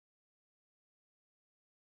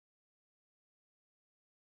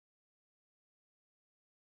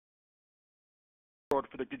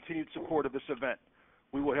world for the continued support of this event.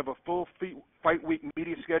 We will have a full Fight Week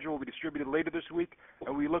media schedule will be distributed later this week,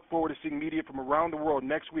 and we look forward to seeing media from around the world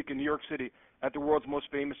next week in New York City at the world's most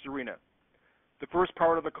famous arena. The first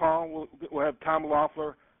part of the call will have Tom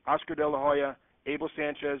Louffler, Oscar De La Hoya, Abel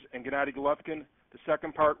Sanchez, and Gennady Golovkin. The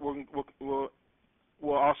second part will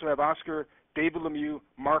also have Oscar, David Lemieux,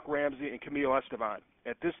 Marc Ramsey, and Camille Estefan.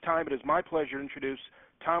 At this time, it is my pleasure to introduce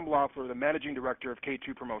Tom Louffler, the Managing Director of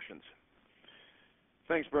K2 Promotions.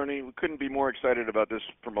 Thanks, Bernie. We couldn't be more excited about this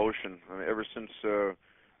promotion. I mean, ever since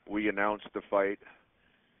we announced the fight,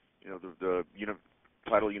 the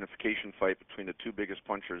title unification fight between the two biggest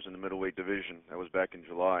punchers in the middleweight division. That was back in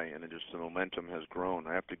July, and just the momentum has grown.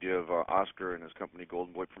 I have to give Oscar and his company,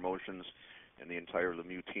 Golden Boy Promotions, and the entire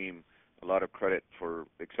Lemieux team a lot of credit for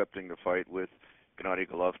accepting the fight with Gennady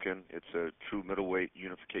Golovkin. It's a true middleweight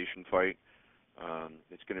unification fight.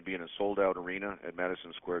 It's going to be in a sold-out arena at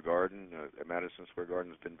Madison Square Garden. Madison Square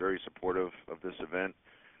Garden has been very supportive of this event.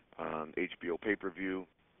 HBO pay-per-view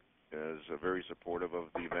is very supportive of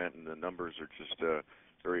the event, and the numbers are just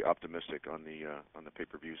very optimistic on the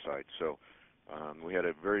pay-per-view side. So we had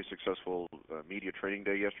a very successful media training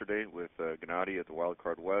day yesterday with Gennady at the Wild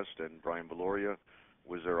Card West, and Brian Valoria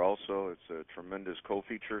was there also. It's a tremendous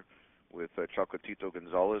co-feature with Chocolatito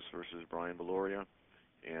Gonzalez versus Brian Valoria.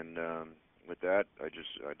 And with that,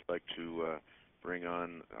 I'd like to bring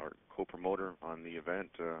on our co-promoter on the event,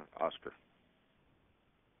 Oscar.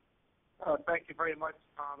 Thank you very much,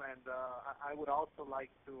 Tom, and I would also like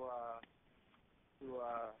to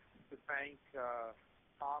thank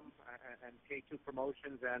Tom and K2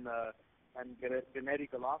 Promotions and Gennady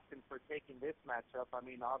Golovkin for taking this matchup. I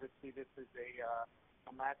mean, obviously, this is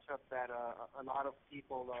a matchup that a lot of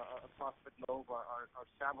people across the globe are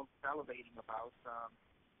salivating about.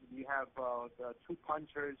 You have the two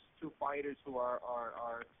punchers, two fighters who are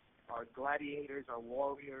gladiators, are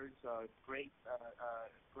warriors, great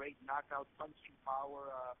knockout punching power.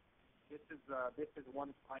 This is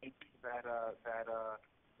one fight that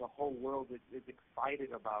the whole world is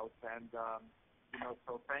excited about, and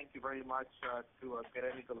so thank you very much to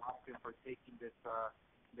Gennady Golovkin for taking this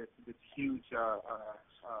huge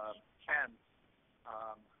chance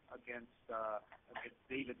against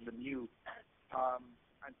David Lemieux.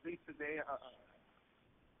 I'm pleased today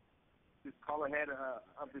to call ahead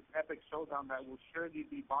of this epic showdown that will surely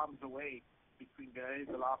be bombs away between Gennady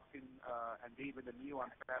Golovkin and David Lemieux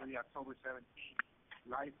on Saturday, October 17th,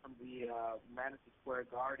 live from the Madison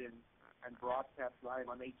Square Garden and broadcast live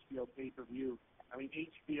on HBO pay-per-view. I mean,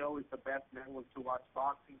 HBO is the best network to watch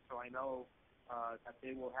boxing, so I know that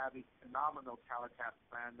they will have a phenomenal telecast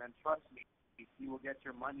plan, and trust me, you will get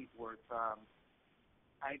your money's worth.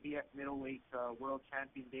 IBF middleweight world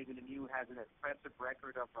champion David Lemieux has an impressive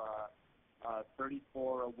record of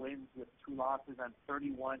 34 wins with 2 losses and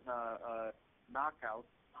 31 knockouts.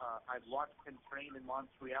 I've watched him train in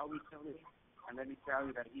Montreal recently, and let me tell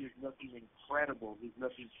you that he is looking incredible. He's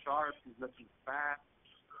looking sharp, he's looking fast,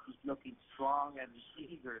 he's looking strong, and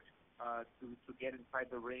eager to get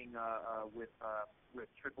inside the ring with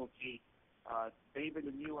Triple G. David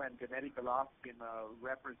Lemieux and Gennady Golovkin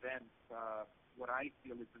represent what I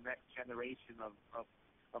feel is the next generation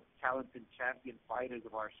of talented champion fighters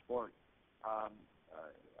of our sport.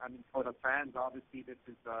 I mean, for the fans, obviously, this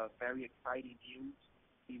is very exciting news.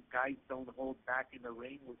 These guys don't hold back in the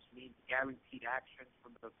ring, which means guaranteed action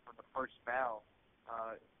from the first bell.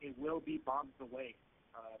 It will be bombs away.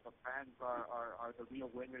 The fans are the real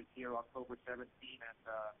winners here, October 17th, and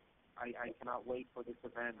I cannot wait for this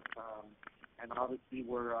event. And obviously,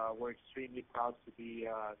 we're extremely proud to be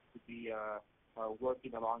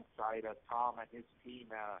working alongside Tom and his team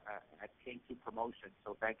at K2 Promotions.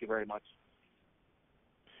 So thank you very much.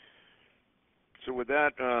 So with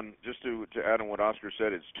that, just to add on what Oscar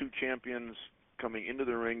said, it's two champions coming into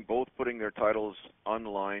the ring, both putting their titles on the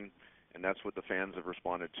line, and that's what the fans have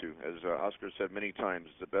responded to. As Oscar said many times,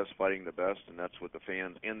 the best fighting the best, and that's what the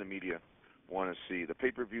fans and the media want to see. The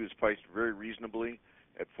pay-per-view is priced very reasonably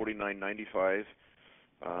at $49.95.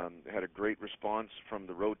 Had a great response from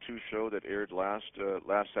the Road 2 show that aired last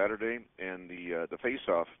Saturday, and the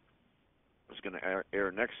Face-Off is going to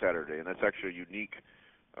air next Saturday, and that's actually a unique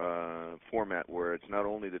format where it's not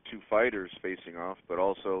only the two fighters facing off, but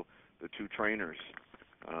also the two trainers.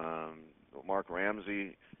 Marc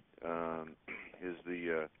Ramsey is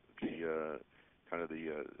the kind of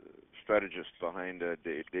the strategist behind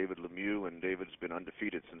David Lemieux, and David's been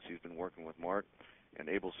undefeated since he's been working with Marc. And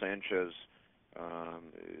Abel Sanchez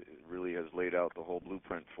really has laid out the whole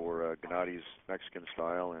blueprint for Gennady's Mexican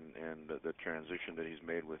style and the transition that he's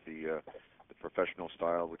made with the professional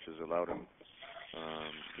style, which has allowed him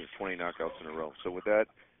 20 knockouts in a row. So with that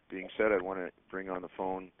being said, I want to bring on the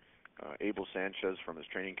phone Abel Sanchez from his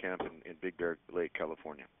training camp in Big Bear Lake,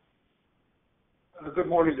 California. Good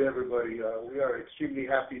morning to everybody. We are extremely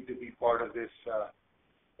happy to be part of this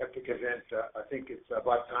epic event. I think it's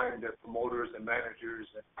about time that promoters and managers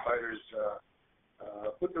and fighters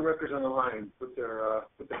put their records on the line, put their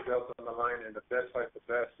belts on the line, and the best fight the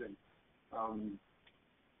best. And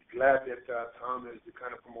glad that Tom is the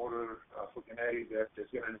kind of promoter for Gennady that is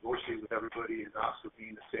going to negotiate with everybody, and Oscar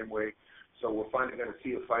being the same way. So we're finally going to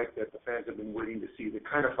see a fight that the fans have been waiting to see, the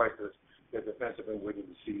kind of fight that the fans have been waiting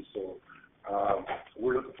to see. So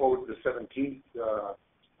we're looking forward to the 17th.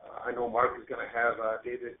 I know Mark is going to have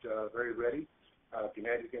David very ready.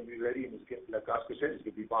 Gennady's going to be ready, and like Oscar said, he's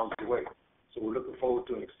going to be bombed away. So we're looking forward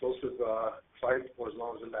to an explosive fight for as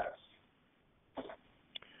long as it lasts.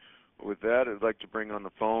 With that, I'd like to bring on the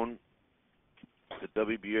phone the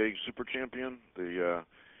WBA Super Champion, the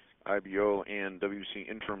IBO and WC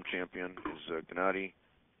Interim Champion, is Gennady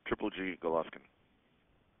Triple G Golovkin.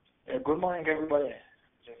 Good morning, everybody.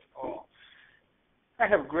 I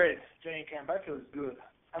have great training camp. I feel good.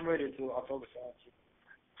 I'm ready to October 17th.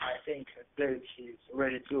 I think David is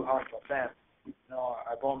ready to hunt for fans.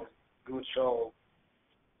 I promise good show,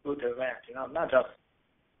 good event. Not just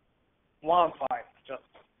one fight, just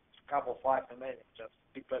a couple fights amazing, just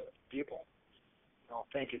big present people.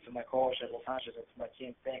 Thank you to my coach, Abel Sanchez, and to my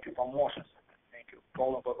team. Thank you, promotions. Thank you,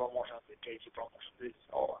 Golden Boy Promotions, and KG Promotions.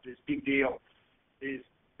 This big deal, this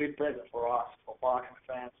big present for us, for boxing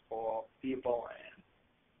fans, for people, and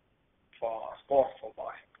for sports, for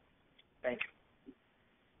boxing. Thank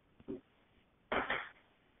you.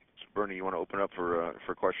 So Bernie, you want to open up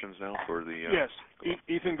for questions now for the? Yes.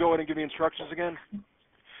 Ethan, go ahead and give me instructions again.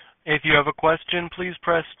 If you have a question, please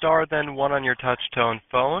press star then 1 on your touch-tone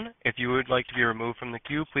phone. If you would like to be removed from the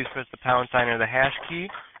queue, please press the pound sign or the hash key.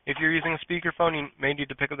 If you're using a speakerphone, you may need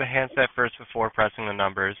to pick up the handset first before pressing the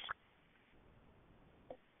numbers.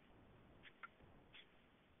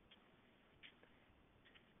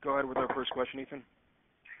 Go ahead with our first question, Ethan.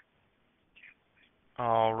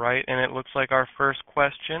 All right, and it looks like our first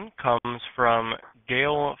question comes from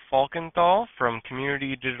Gail Falkenthal from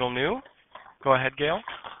Community Digital New. Go ahead, Gail.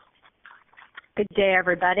 Good day,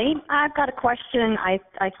 everybody. I've got a question, I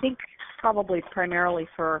think probably primarily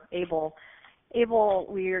for Abel. Abel,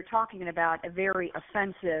 we are talking about a very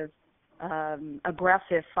offensive,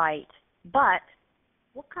 aggressive fight, but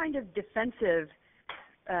what kind of defensive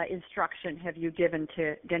instruction have you given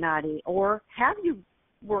to Gennady, or have you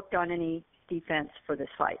worked on any defense for this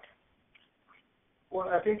fight? Well,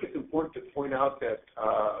 I think it's important to point out that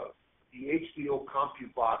the HBO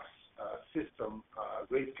CompuBox system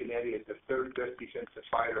rates Gennady as the third best defensive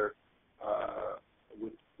fighter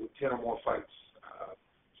with 10 or more fights.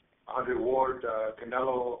 Andre Ward,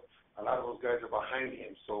 Canelo, a lot of those guys are behind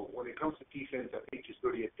him. So when it comes to defense, I think he's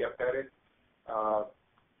pretty adept at it.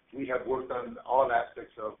 We have worked on all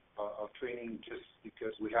aspects of training just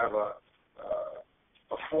because we have a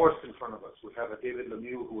force in front of us. We have a David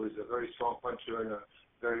Lemieux, who is a very strong puncher and a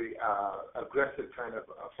very aggressive kind of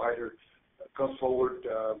fighter, comes forward.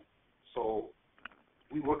 So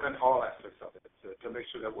we work on all aspects of it to make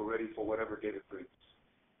sure that we're ready for whatever David brings.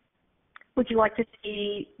 Would you like to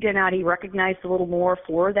see Gennady recognized a little more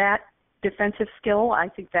for that defensive skill? I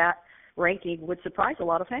think that ranking would surprise a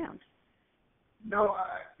lot of fans. No,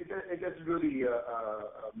 it doesn't really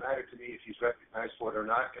matter to me if he's recognized for it or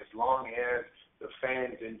not, as long as the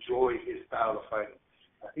fans enjoy his style of fighting.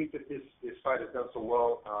 I think that this fight has done so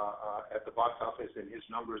well at the box office, and his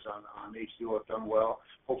numbers on HBO have done well.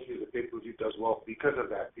 Hopefully the pay-per-view does well because of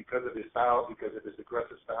that, because of his style, because of his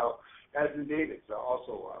aggressive style, as in David's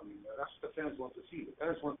also. I mean, that's what the fans want to see. The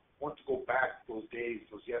fans want to go back those days,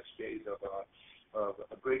 those yesterdays of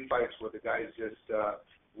great fights where the guys just,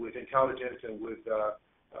 with intelligence and with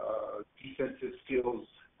defensive skills,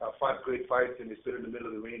 fought great fights, and they stood in the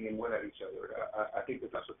middle of the ring and went at each other. I think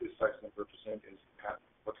that's what this fight's going to represent, is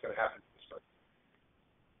what's going to happen in this fight.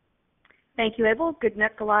 Thank you, Abel. Good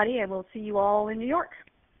night, Gennady, and we'll see you all in New York.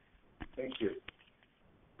 Thank you.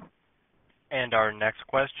 And our next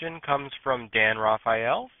question comes from Dan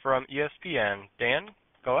Raphael from ESPN. Dan,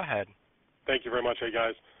 go ahead. Thank you very much. Hey,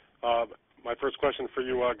 guys. My first question for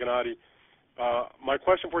you, Gennady. My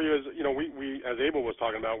question for you is, we as Abel was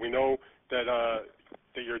talking about, we know that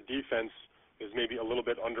your defense is maybe a little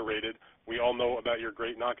bit underrated. We all know about your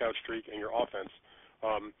great knockout streak and your offense.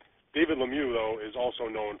 David Lemieux, though, is also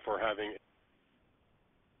known for having...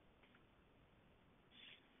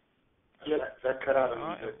 Yeah, that cut out a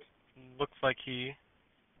little bit. Looks like he...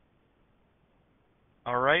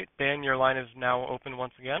 All right, Dan, your line is now open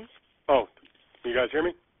once again. Oh, Can you guys hear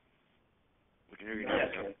me? We can hear you now.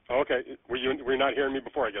 Yes. Okay. Were you not hearing me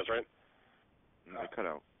before, I guess, right? No, they cut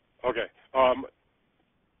out. Okay.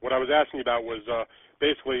 What I was asking about was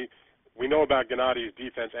basically we know about Gennady's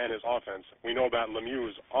defense and his offense. We know about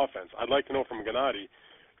Lemieux's offense. I'd like to know from Gennady,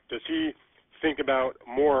 does he think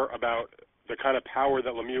more about the kind of power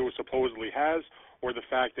that Lemieux supposedly has, or the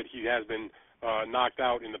fact that he has been knocked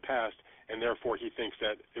out in the past, and therefore he thinks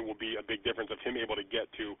that it will be a big difference of him able to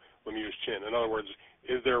get to Lemieux's chin? In other words,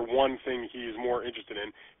 is there one thing he's more interested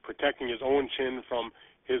in, protecting his own chin from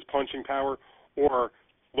his punching power, or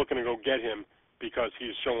looking to go get him because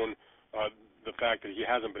he's shown the fact that he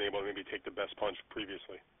hasn't been able to maybe take the best punch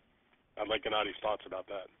previously? I'd like Gennady's thoughts about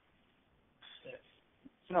that. Yes.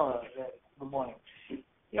 No, good morning.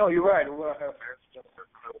 You're right. We will have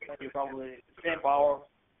maybe probably same power,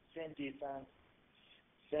 same defense,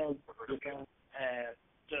 and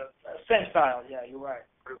same style. Yeah, you're right.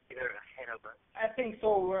 I think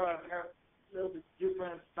so. We'll have a little bit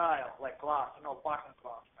different style, like class, boxing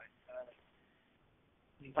class, like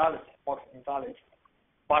mentality,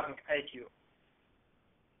 boxing IQ.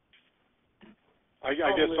 I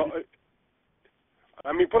guess so.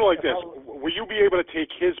 I mean, put it like this: will you be able to take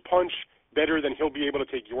his punch better than he'll be able to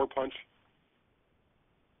take your punch?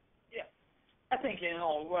 Yeah, I think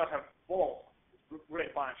we'll have both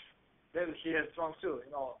great punch. Maybe he has strong too.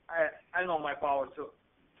 I know my power too.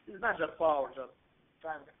 It's not just power, just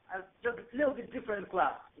timing. Just a little bit different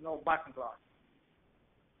class, boxing class.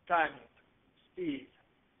 Timing, speed,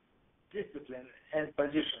 discipline, and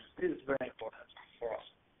position. This is very important for us.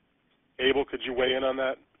 Abel, could you weigh in on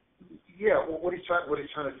that? Yeah, what he's trying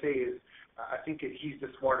to say is, I think that he's the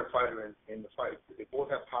smarter fighter in the fight. They both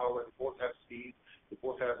have power, they both have speed, they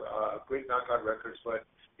both have great knockout records, but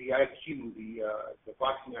the IQ, the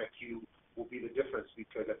boxing IQ, will be the difference,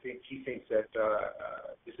 because I think he thinks that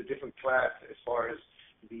it's a different class as far as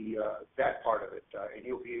that part of it, and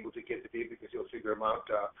he'll be able to get to David because he'll figure him out.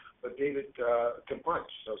 But David can punch,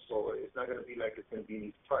 so it's not going to be like it's going to be an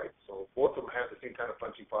easy fight. So both of them have the same kind of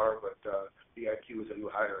punching power, but the IQ is a little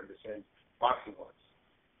higher in the sense boxing wise.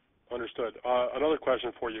 Understood. Another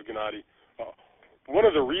question for you, Gennady. One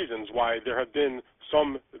of the reasons why there have been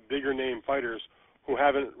some bigger name fighters who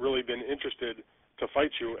haven't really been interested to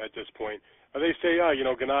fight you at this point, they say,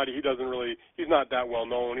 Gennady, he's not that well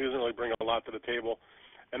known. He doesn't really bring a lot to the table.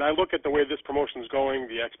 And I look at the way this promotion is going,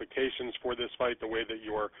 the expectations for this fight, the way that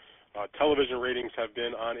your television ratings have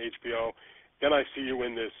been on HBO. Then I see you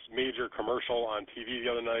in this major commercial on TV the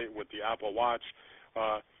other night with the Apple Watch.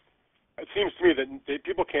 It seems to me that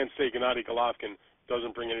people can't say Gennady Golovkin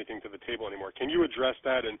doesn't bring anything to the table anymore. Can you address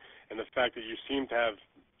that and the fact that you seem to have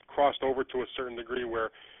crossed over to a certain degree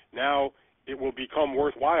where now it will become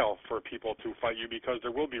worthwhile for people to fight you because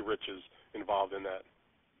there will be riches involved in that?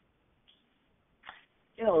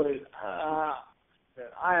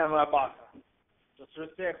 I am a boxer. Just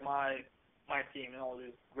respect my team and all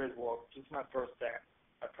this great work. This is my first step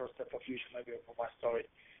of future, maybe for my story,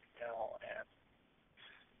 and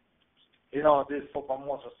this for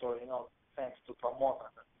promoter story, thanks to promoter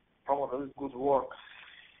this good work.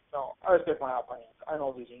 I respect my opponent. I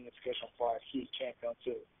know this unification fight. He's champion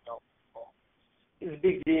too. It's a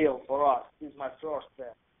big deal for us. This is my first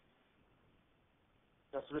step.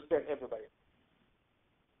 Just respect everybody.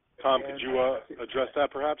 Tom, could you address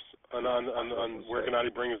that perhaps on where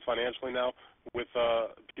Gennady brings financially now? With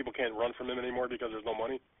people can't run from him anymore because there's no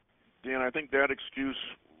money. Dan, I think that excuse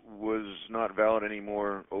was not valid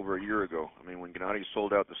anymore over a year ago. I mean, when Gennady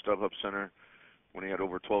sold out the StubHub Center, when he had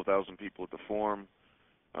over 12,000 people at the Forum,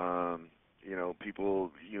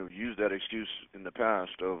 people used that excuse in the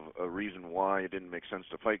past of a reason why it didn't make sense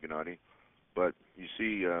to fight Gennady. But you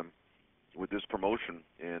see, with this promotion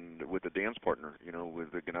and with the dance partner,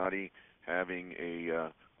 with the Gennady having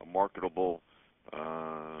a marketable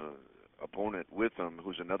opponent with him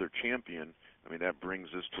who's another champion, I mean, that brings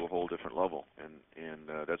this to a whole different level. And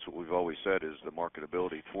that's what we've always said is the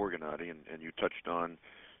marketability for Gennady. And you touched on,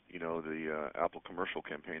 the Apple commercial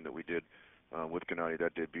campaign that we did with Gennady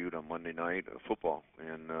that debuted on Monday Night Football.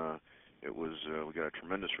 And it was we got a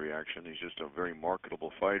tremendous reaction. He's just a very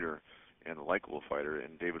marketable fighter and a likable fighter,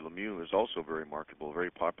 and David Lemieux is also very marketable,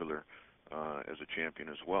 very popular as a champion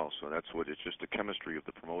as well. So that's it's just the chemistry of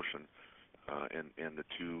the promotion and the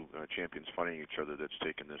two champions fighting each other that's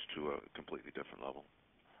taken this to a completely different level.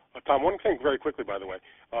 Tom, one thing very quickly, by the way.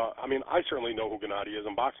 I certainly know who Gennady is,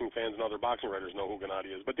 and boxing fans and other boxing writers know who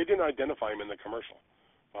Gennady is, but they didn't identify him in the commercial.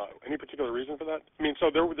 Any particular reason for that? I mean,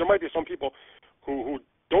 so there might be some people who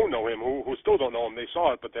don't know him, who still don't know him. They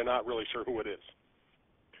saw it, but they're not really sure who it is.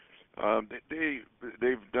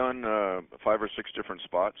 They've done 5 or 6 different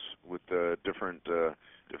spots with different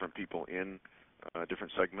people in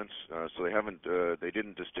different segments. So they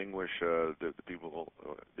didn't distinguish the people,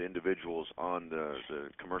 the individuals on the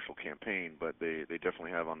commercial campaign, but they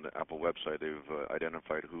definitely have on the Apple website. They've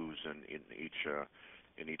identified who's in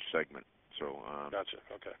each segment. So gotcha.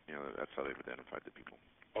 Okay. That's how they've identified the people.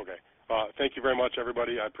 Okay. Thank you very much,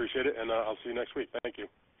 everybody. I appreciate it, and I'll see you next week. Thank you.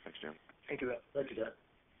 Thanks, Dan. Thank you, Dan.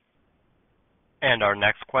 And our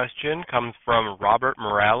next question comes from Robert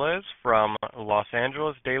Morales from Los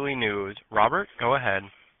Angeles Daily News. Robert, go ahead.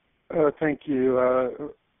 Thank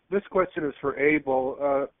you. This question is for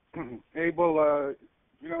Abel. Abel,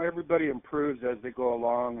 everybody improves as they go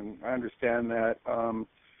along, and I understand that.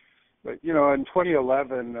 But, in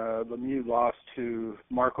 2011, Lemieux lost to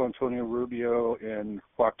Marco Antonio Rubio and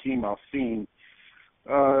Joaquin Alcine.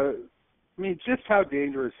 Just how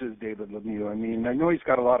dangerous is David Lemieux? I know he's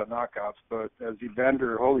got a lot of knockouts, but as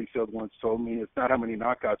Evander Holyfield once told me, it's not how many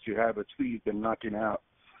knockouts you have, it's who you've been knocking out.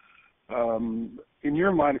 In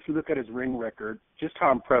your mind, if you look at his ring record, just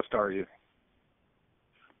how impressed are you?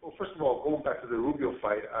 Well, first of all, going back to the Rubio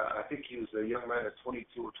fight, I think he was a young man at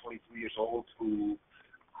 22 or 23 years old who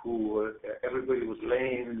everybody was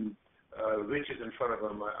laying riches in front of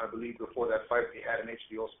him. I believe before that fight they had an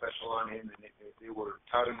HBO special on him, and they were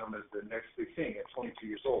touting him as the next big thing at 22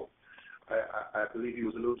 years old. I believe he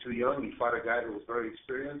was a little too young. He fought a guy that was very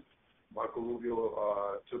experienced. Marco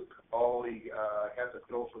Rubio took all he had to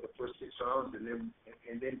throw for the first 6 rounds and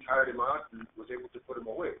then tired him out and was able to put him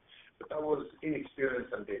away. But that was inexperience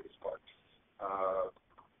on David's part.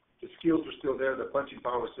 The skills were still there, the punching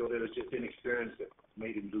power was still there. It's just inexperience that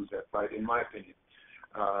made him lose that fight, in my opinion.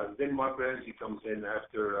 Then Marc Ramsey comes in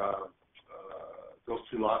after those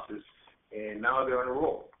 2 losses, and now they're on a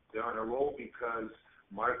roll. They're on a roll because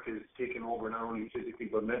Marc has taken over not only physically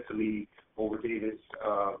but mentally over David's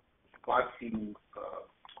boxing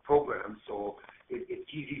program. So it's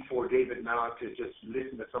easy for David now to just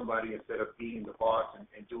listen to somebody instead of being the boss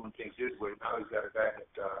and doing things his way. Now he's got a guy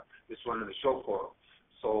that is running the show for him.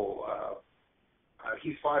 So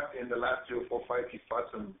he fought in the last 3 or 4 fights. He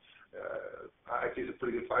fought some. I think he's a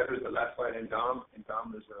pretty good fighter. The last fight in Dom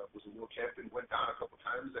was a world champion. Went down a couple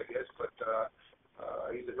times, I guess, but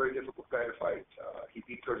he's a very difficult guy to fight. He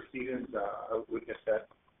beat Curtis Stevens. I witnessed that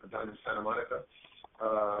down in Santa Monica.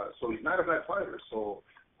 So he's not a bad fighter. So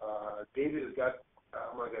David has got,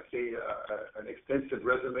 I'm not going to say an extensive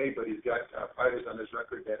resume, but he's got fighters on his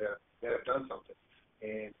record that have done something.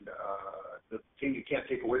 And the thing you can't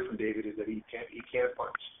take away from David is that he can't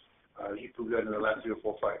punch. He proved that in the last 3 or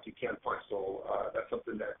 4 fights. He can't punch. So that's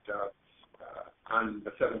something that on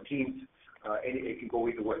the 17th, it can go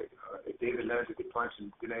either way. If David lands a good punch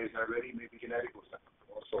and Gennady's not ready, maybe Gennady goes down.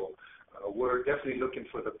 So we're definitely looking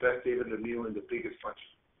for the best David Lemieux and the biggest punch.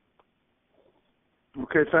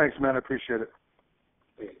 Okay, thanks, man. I appreciate it.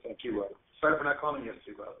 Okay, thank you. Sorry for not calling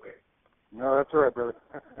yesterday, by the way. No, that's all right, brother.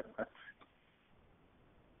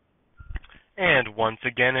 And once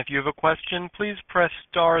again, if you have a question, please press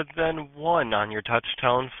star then 1 on your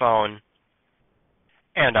touch-tone phone.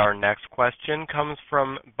 And our next question comes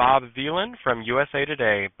from Bob Velen from USA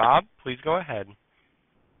Today. Bob, please go ahead.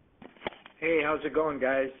 Hey, how's it going,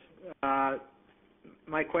 guys?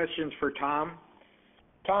 My question's for Tom.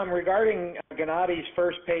 Tom, regarding Gennady's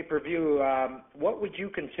first pay-per-view, what would you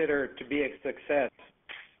consider to be a success?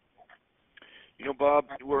 Bob,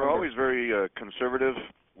 we're always very conservative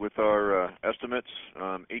with our estimates.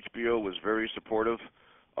 HBO was very supportive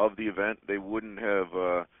of the event. They wouldn't have,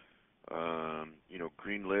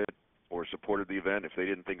 greenlit or supported the event if they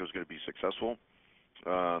didn't think it was going to be successful.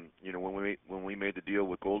 When we made the deal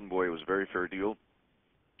with Golden Boy, it was a very fair deal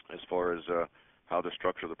as far as how the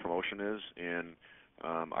structure of the promotion is. And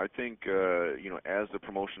I think, as the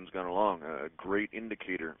promotion's gone along, a great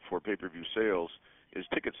indicator for pay-per-view sales is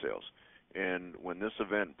ticket sales. And when this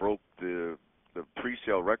event broke the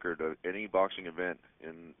pre-sale record of any boxing event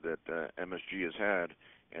that MSG has had,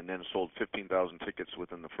 and then sold 15,000 tickets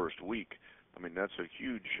within the first week, that's a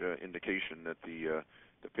huge indication that the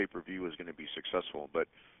pay-per-view is going to be successful. But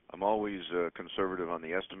I'm always conservative on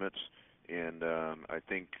the estimates, and I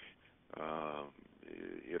think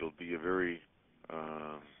it'll be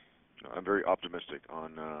I'm very optimistic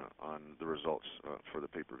on the results for the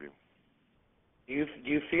pay-per-view. Do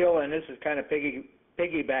you feel, and this is kind of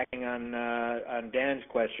piggybacking on Dan's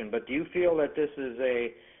question, but do you feel that this is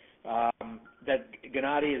that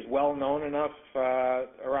Gennady is well known enough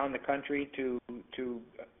around the country to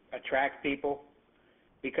attract people?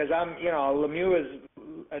 Because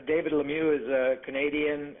David Lemieux is a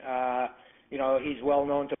Canadian. he's well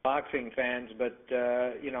known to boxing fans, but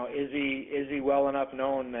is he well enough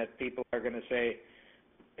known that people are going to say,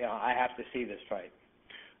 I have to see this fight?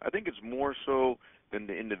 I think it's more so than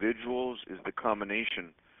the individuals is the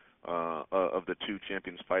combination of the two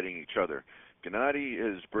champions fighting each other. Gennady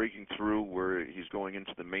is breaking through where he's going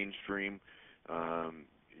into the mainstream.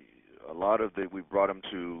 A lot of we brought him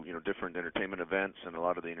to different entertainment events, and a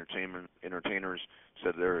lot of the entertainers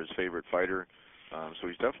said they're his favorite fighter. So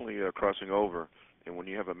he's definitely crossing over. And when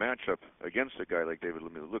you have a matchup against a guy like David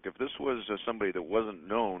Lemieux, look, if this was somebody that wasn't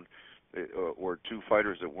known, or two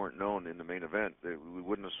fighters that weren't known in the main event, we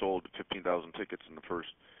wouldn't have sold 15,000 tickets in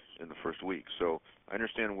the first week. So I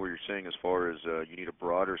understand what you're saying as far as you need a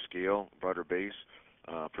broader scale, broader base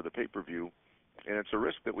for the pay-per-view, and it's a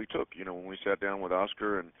risk that we took. When we sat down with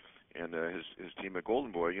Oscar and his team at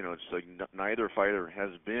Golden Boy, it's like neither fighter has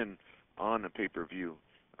been on a pay-per-view.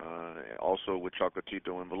 Also with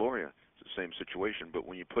Chocolatito and Valoria, it's the same situation. But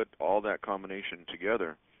when you put all that combination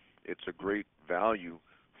together, it's a great value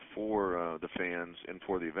for the fans and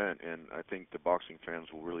for the event, and I think the boxing fans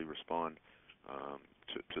will really respond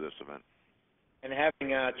to this event. And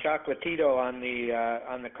having Chocolatito on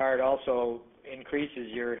the card also increases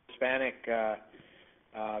your Hispanic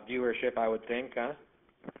viewership, I would think, huh?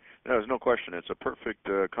 No, there's no question. It's a perfect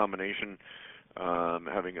combination.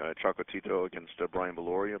 Having Chocolatito against Brian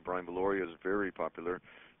Valoria. Brian Valoria is very popular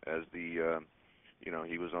as he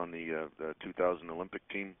was on the 2000 Olympic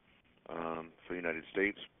team for the United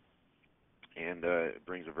States, and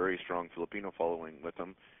brings a very strong Filipino following with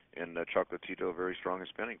him, and Chocolatito a very strong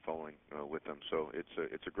Hispanic following with him. So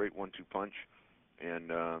it's a great 1-2 punch,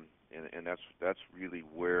 and that's really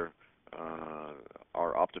where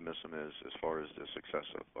our optimism is as far as the success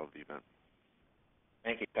of the event.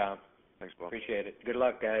 Thank you, Tom. Thanks, Bob. Appreciate it. Good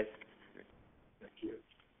luck, guys. Thank you.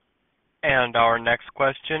 And our next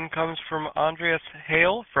question comes from Andreas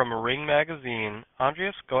Hale from Ring Magazine.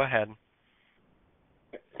 Andreas, go ahead.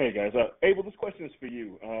 Hey, guys. Abel, this question is for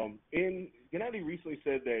you. Gennady recently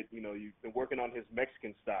said that, you've been working on his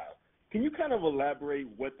Mexican style. Can you kind of elaborate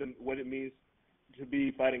what it means to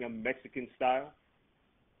be fighting a Mexican style?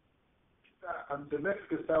 The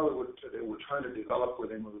Mexican style that we're trying to develop with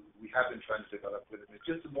him, we have been trying to develop with him, it's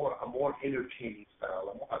just a more entertaining style,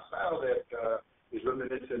 a style that is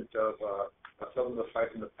reminiscent of some of the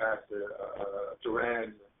fights in the past,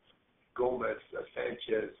 Duran, Gomez,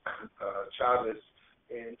 Sanchez, Chavez,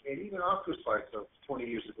 and even Oscar's fights of 20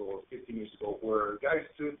 years ago or 15 years ago, where guys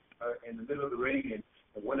stood in the middle of the ring and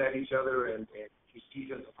went at each other, and he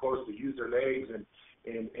just, of course, to use their legs and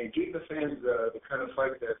give the fans the kind of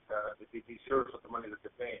fight that they deserve for the money that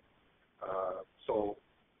they're paying. So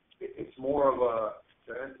it's more of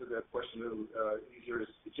to answer that question a little easier,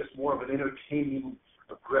 it's just more of an entertaining,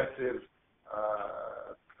 aggressive,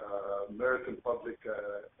 American public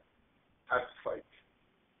type of fight.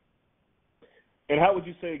 And how would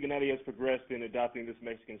you say Gennady has progressed in adopting this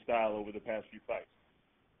Mexican style over the past few fights?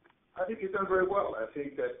 I think he's done very well. I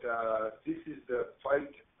think that this is the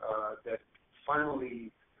fight that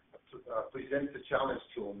finally presents a challenge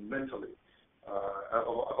to him mentally. I've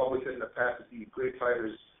always said in the past that the great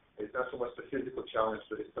fighters, it's not so much the physical challenge,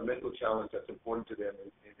 but it's the mental challenge that's important to them.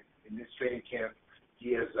 And in this training camp,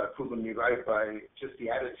 he has proven me right by just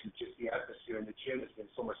the attitude, just the atmosphere in the gym has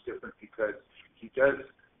been so much different because he does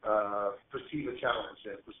perceive a challenge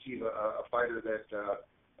and perceive a fighter that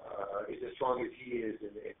is as strong as he is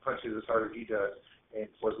and punches as hard as he does. And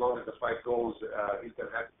for as long as the fight goes, he's going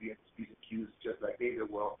to have to be in his P's and Q's just like David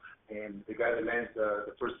will. And the guy that lands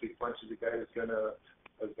the first big punch is the guy that's going to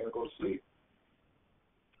go to sleep.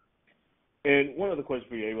 And one other question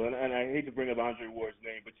for you, Abel, and I hate to bring up Andre Ward's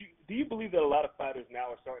name, but do you believe that a lot of fighters now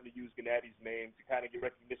are starting to use Gennady's name to kind of get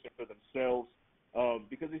recognition for themselves?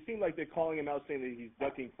 Because they seem like they're calling him out saying that he's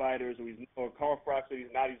ducking fighters, or Carl Froch said he's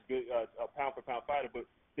not as good a pound-for-pound fighter, but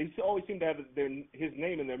they always seem to have his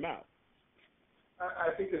name in their mouth. I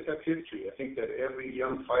think that's history. I think that every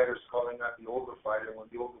young fighter is calling out the older fighter. When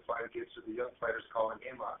the older fighter gets to the young fighters calling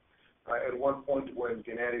him out. At one point when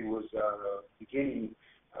Gennady was beginning,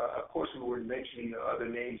 of course we were mentioning other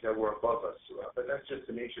names that were above us, but that's just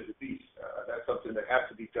the nature of the beast. That's something that has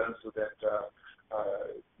to be done so that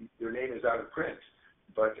their name is out of print.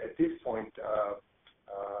 But at this point,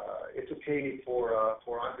 it's okay for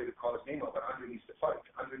Andre to call his name out, but Andre needs to fight.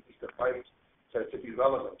 Andre needs to fight to be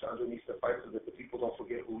relevant. Andre needs to fight so that the people don't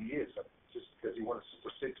forget who he is. Just because he won a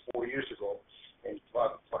Super 6 4 years ago and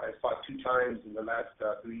fought 2 times in the last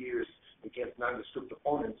 3 years against nondescript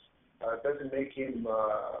opponents doesn't make him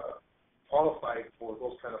qualified for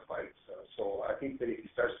those kind of fights. So I think that if he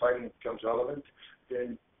starts fighting and becomes relevant,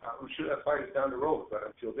 then I'm sure that fight is down the road. But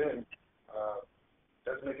until then,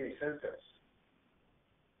 doesn't make any sense to us.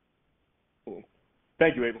 Cool.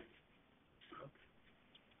 Thank you, Abel.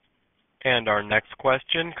 And our next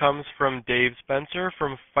question comes from Dave Spencer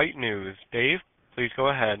from Fight News. Dave, please go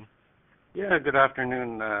ahead. Yeah, good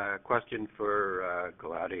afternoon. Question for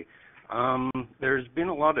Gennady. There's been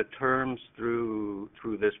a lot of terms through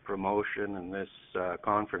this promotion and this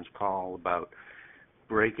conference call about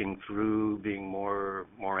breaking through, being more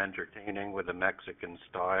entertaining with a Mexican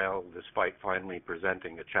style, this fight finally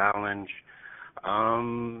presenting a challenge.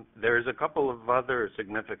 There's a couple of other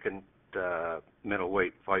significant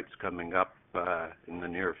middleweight fights coming up in the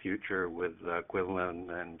near future with Quinlan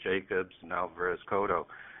and Jacobs and Alvarez Cotto.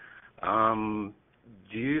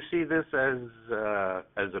 Do you see this as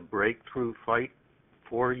a breakthrough fight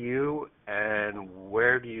for you, and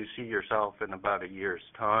where do you see yourself in about a year's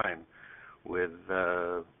time with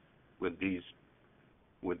these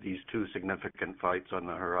two significant fights on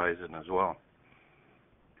the horizon as well?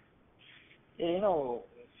 Yeah,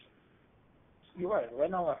 you're right. Right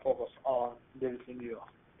now I focus on David Lemieux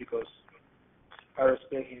because I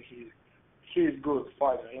respect him. He's a good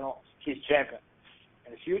fighter. He's champion.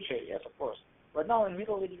 In the future, yes, of course. Right now in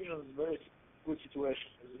middleweight division is a very good situation.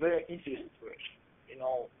 It's a very interesting situation.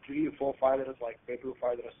 3 or 4 fighters like breakthrough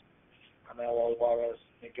fighters, Canelo Alvarez,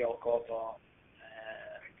 Miguel Cotto,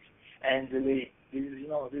 and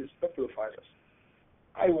these breakthrough fighters.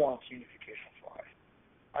 I want unification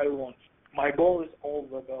fight. My goal is all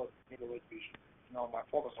about middleweight division. My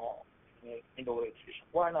focus on middleweight division.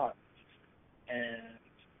 Why not? And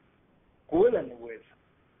Quinlan with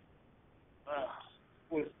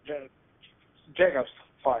Jacobs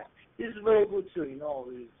fight. This is very good too.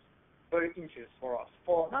 It's very interesting for us.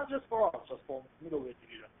 Not just for us, just for middleweight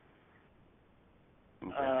division.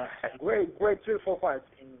 Okay. Great 3 or 4 fights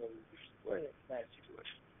in middleweight division. Very nice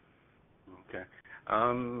situation. Okay.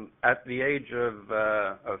 At the age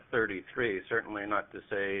of 33, certainly not to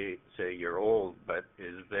say you're old, but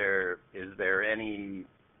is there any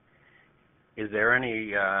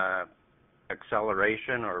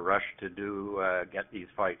acceleration or rush to get these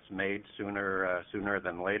fights made sooner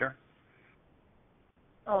than later?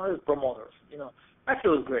 Oh, there's promoters. I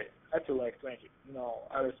feel great. I feel like 20.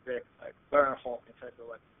 I respect Baron Hawkins. I feel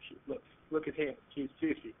like look at him. He's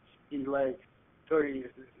 50. He's like 30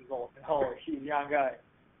 years old. He's a young guy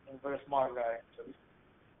and a very smart guy. So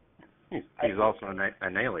he's also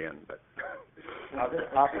an alien, but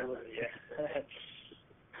absolutely, yeah.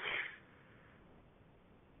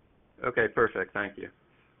 Okay, perfect. Thank you.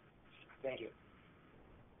 Thank you.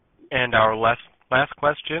 And our last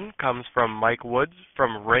question comes from Mike Woods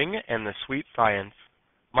from Ring and the Sweet Science.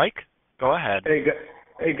 Mike, go ahead. Hey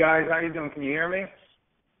guys, how you doing? Can you hear me?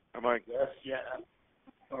 Hi, Mike. Yes, yeah.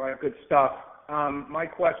 All right, good stuff. My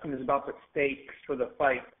question is about the stakes for the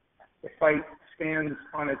fight. The fight stands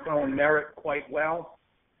on its own merit quite well,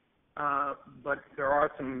 but there are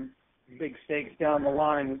some big stakes down the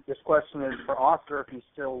line. This question is for Oscar, if he's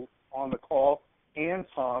still on the call, and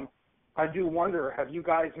Tom. I do wonder, have you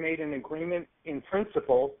guys made an agreement in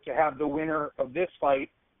principle to have the winner of this fight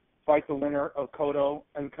the winner of Cotto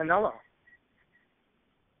and Canelo?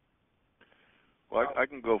 Well, I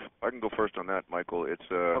can go first on that, Michael. It's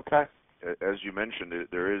okay. As you mentioned,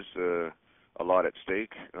 there is a lot at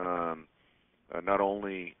stake. Not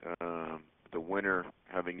only the winner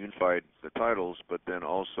having unified the titles, but then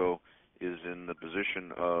also is in the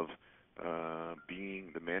position of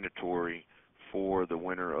being the mandatory for the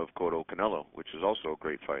winner of Cotto Canelo, which is also a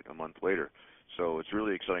great fight a month later. So it's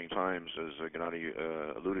really exciting times, as Gennady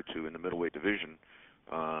alluded to, in the middleweight division.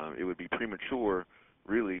 It would be premature,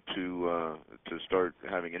 really, to start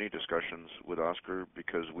having any discussions with Oscar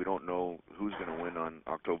because we don't know who's going to win on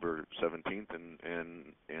October 17th,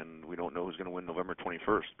 and we don't know who's going to win November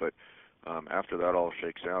 21st. But after that all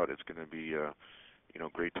shakes out, it's going to be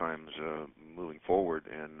great times moving forward,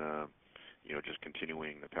 and just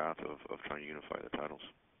continuing the path of trying to unify the titles.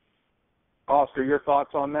 Oscar, your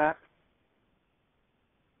thoughts on that?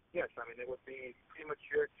 Yes, it would be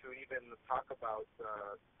premature to even talk about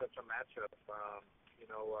such a matchup.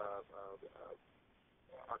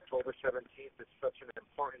 October 17th is such an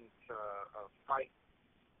important fight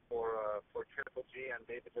for Triple G and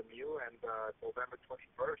David Lemieux, and November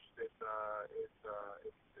 21st is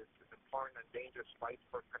an important and dangerous fight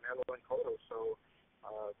for Canelo and Cotto. So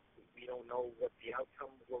we don't know what the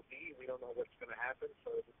outcome will be. We don't know what's going to happen,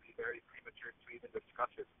 so it would be very premature to even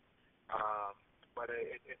discuss it. But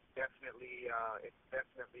it's definitely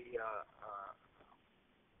something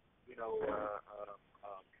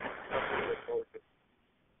to look forward to.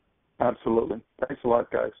 Absolutely. Thanks a lot,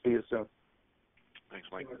 guys. See you soon. Thanks,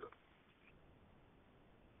 Mike.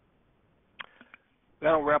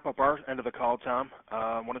 That'll wrap up our end of the call, Tom.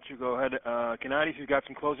 Why don't you go ahead, Gennady, if you've got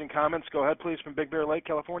some closing comments, go ahead, please, from Big Bear Lake,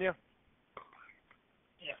 California.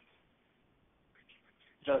 Yeah.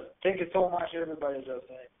 Just thank you so much, everybody. Just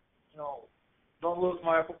don't lose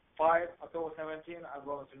my fight, October 17. I'm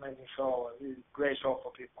going to make a show, a really great show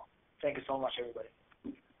for people. Thank you so much, everybody.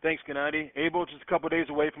 Thanks, Gennady. Abel, just a couple of days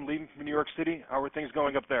away from leaving from New York City. How are things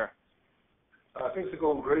going up there? Things are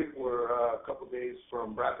going great. We're a couple of days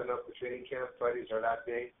from wrapping up the training camp. Friday's our last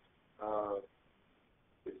day.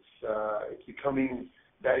 It's becoming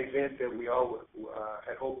that event that we all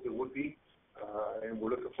had hoped it would be, and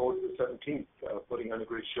we're looking forward to the 17th, putting on a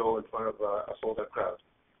great show in front of a sold-out crowd.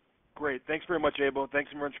 Great. Thanks very much, Abel. Thanks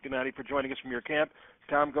very much, Gennady, for joining us from your camp.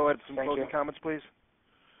 Tom, go ahead with some closing comments, please.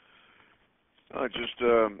 Just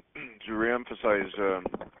to reemphasize,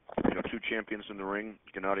 two champions in the ring.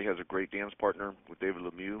 Gennady has a great dance partner with David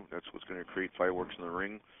Lemieux. That's what's going to create fireworks in the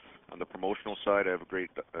ring. On the promotional side, I have a great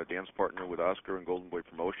dance partner with Oscar and Golden Boy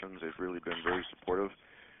Promotions. They've really been very supportive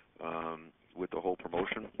with the whole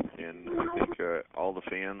promotion, and I think all the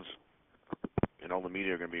fans and all the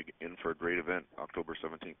media are going to be in for a great event October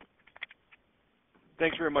 17th.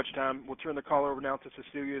 Thanks very much, Tom. We'll turn the call over now to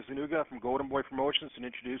Cecilia Zanuga from Golden Boy Promotions and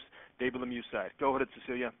introduce David Lemieux's side. Go ahead,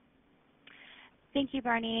 Cecilia. Thank you,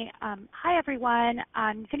 Bernie. Hi, everyone.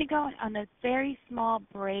 I'm going to go on a very small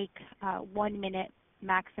break, 1 minute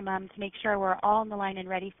maximum, to make sure we're all on the line and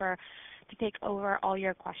ready to take over all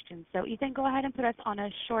your questions. So, Ethan, go ahead and put us on a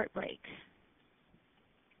short break.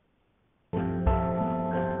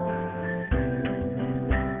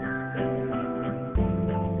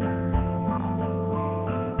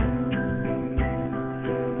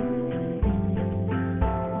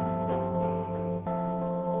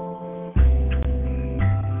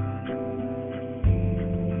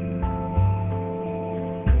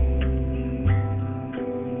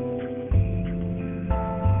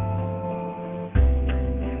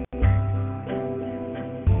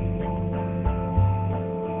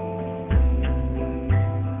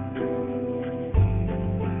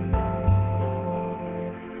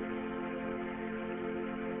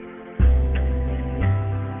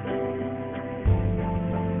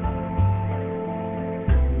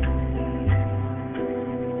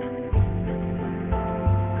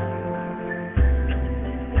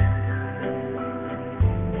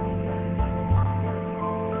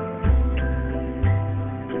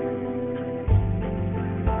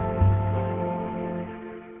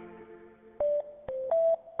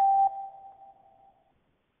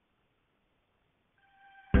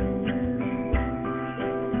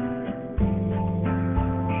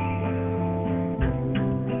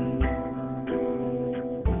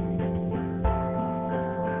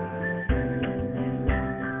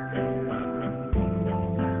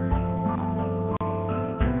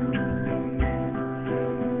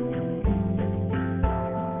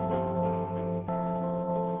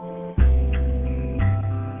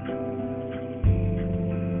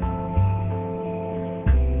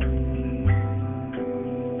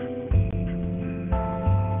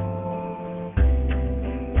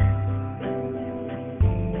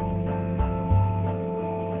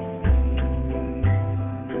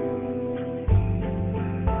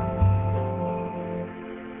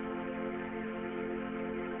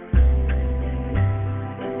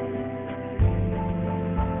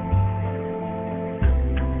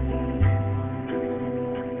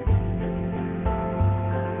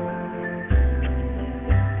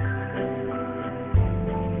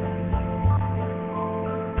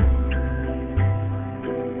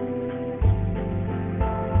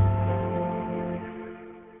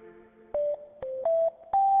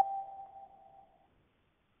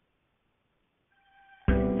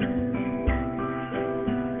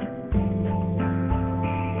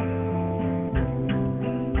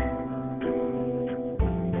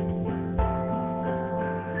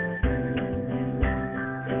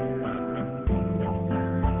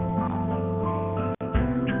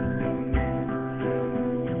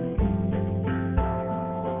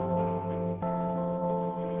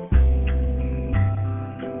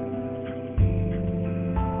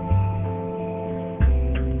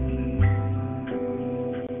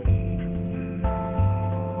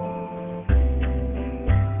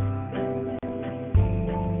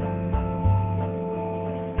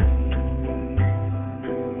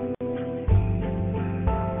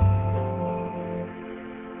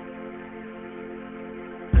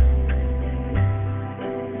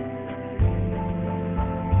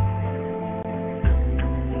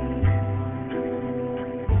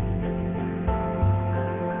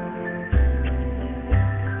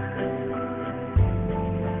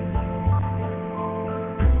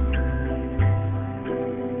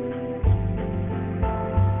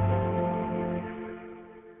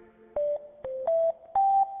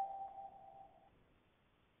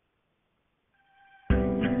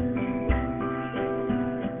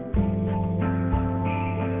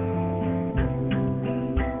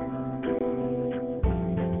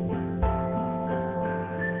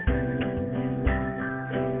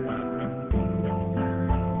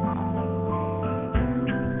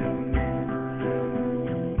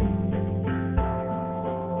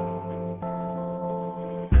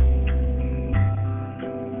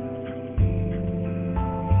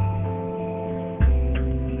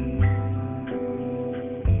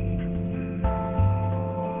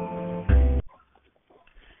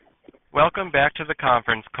 welcome back to the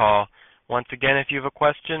conference call. Once again, if you have a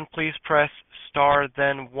question, please press star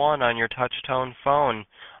then 1 on your touch-tone phone.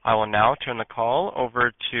 I will now turn the call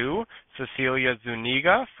over to Cecilia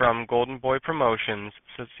Zuniga from Golden Boy Promotions.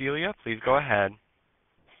 Cecilia, please go ahead.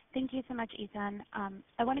 Thank you so much, Ethan.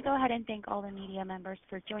 I want to go ahead and thank all the media members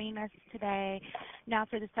for joining us today. Now,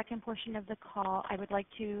 for the second portion of the call, I would like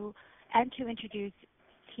to introduce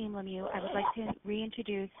Team Lemieux. I would like to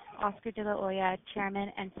reintroduce Oscar De La Hoya, Chairman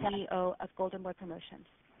and CEO of Golden Boy Promotions.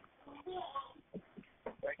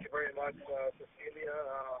 Thank you very much, Cecilia.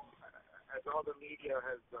 As all the media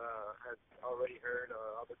has already heard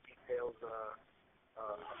all the details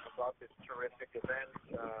about this terrific event,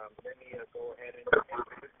 let me go ahead and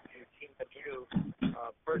introduce you Team Lemieux.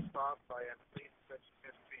 First off, I am pleased to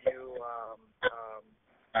introduce to you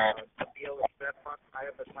Camille Estefan. I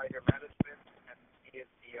have the Tiger Management, and he is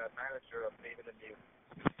the manager of David Lemieux.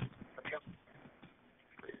 Camille?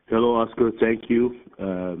 Hello, Oscar. Thank you.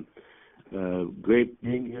 Great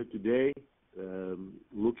being here today.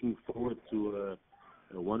 Looking forward to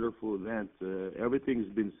a wonderful event. Everything's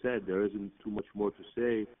been said. There isn't too much more to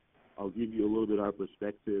say. I'll give you a little bit our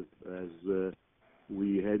perspective as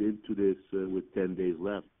we head into this with 10 days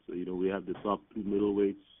left. So, we have the top 2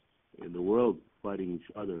 middleweights in the world fighting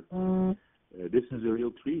each other. This is a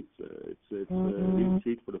real treat. It's a real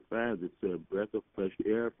treat for the fans. It's a breath of fresh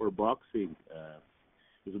air for boxing.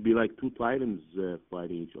 It would be like 2 titans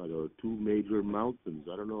fighting each other, or 2 major mountains.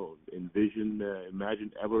 I don't know.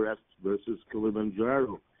 Imagine Everest versus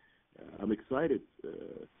Kilimanjaro. I'm excited.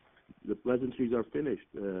 The pleasantries are finished.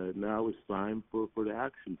 Now it's time for the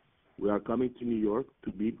action. We are coming to New York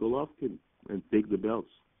to beat Golovkin and take the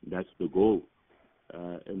belts. That's the goal,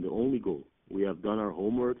 and the only goal. We have done our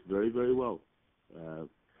homework very, very well.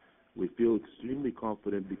 We feel extremely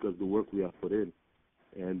confident because of the work we have put in.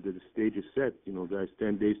 And the stage is set. Guys,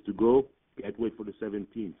 10 days to go. Can't wait for the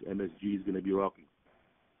 17th. MSG is going to be rocking.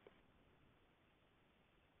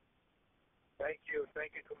 Thank you,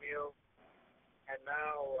 Camille. And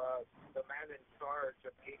now, the man in charge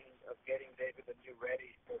of getting David Lemieux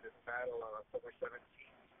ready for this battle on October 17th.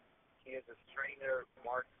 He is a trainer,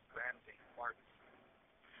 Marc Ramsey. Marc.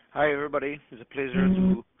 Hi, everybody. It's a pleasure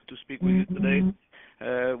to speak with you today.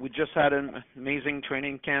 We just had an amazing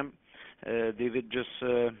training camp. David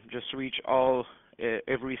just reached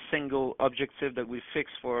every single objective that we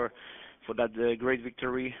fixed for that great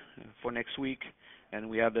victory for next week, and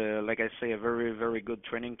we had like I say, a very, very good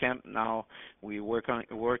training camp. Now we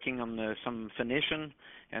working on some finishing,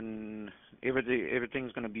 and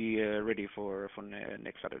everything's going to be ready for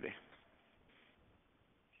next Saturday.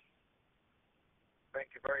 Thank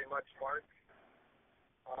you very much, Marc.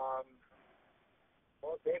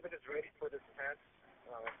 Well, David is ready for this test.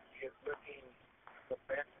 He is looking the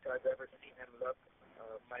best I've ever seen him look.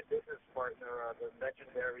 My business partner, the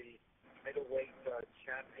legendary middleweight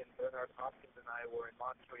champion Bernard Hopkins, and I were in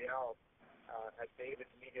Montreal at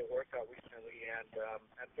David's media workout recently, and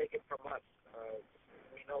take it from us.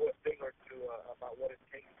 We know a thing or two about what it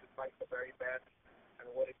takes to fight the very best and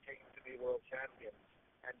what it takes to be world champion.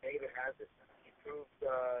 And David has it. He proved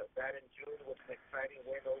that in June with an exciting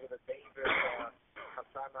win over the dangerous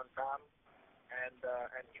Hassan Antam. And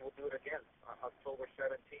he will do it again on October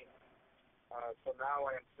 17th. So now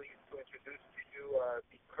I am pleased to introduce to you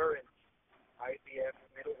the current IBF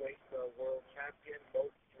middleweight world champion,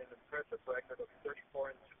 both in an impressive record of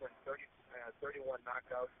 34-2 and 31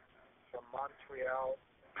 knockouts from Montreal,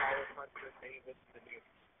 power puncher David Lemieux.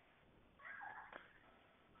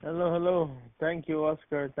 Hello. Thank you,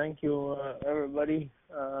 Oscar. Thank you, everybody.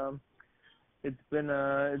 It's been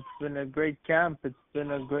a great camp. It's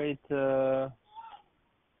been a great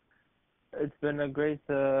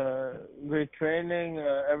training.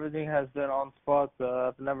 Everything has been on spot.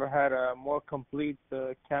 I've never had a more complete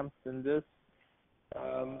camp than this.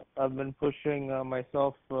 I've been pushing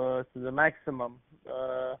myself to the maximum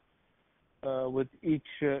with each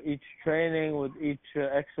training, with each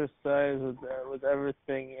exercise, with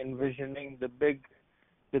everything, envisioning the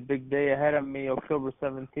big day ahead of me, October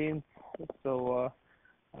 17th. So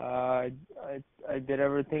I did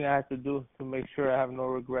everything I had to do to make sure I have no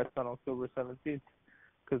regrets on October 17th,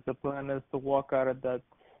 because the plan is to walk out of the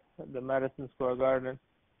Madison Square Garden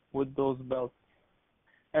with those belts,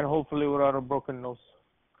 and hopefully without a broken nose.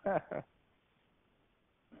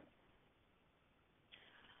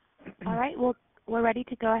 All right, well, we're ready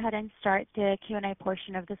to go ahead and start the Q&A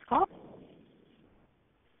portion of this call.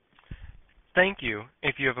 Thank you.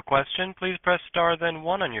 If you have a question, please press star then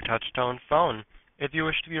 1 on your touch-tone phone. If you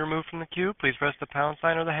wish to be removed from the queue, please press the pound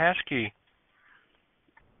sign or the hash key.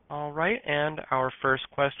 All right, and our first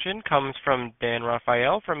question comes from Dan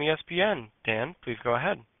Raphael from ESPN. Dan, please go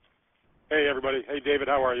ahead. Hey, everybody. Hey, David,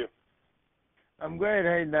 how are you? I'm great.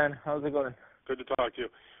 Hey, Dan. How's it going? Good to talk to you.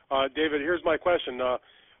 David, here's my question.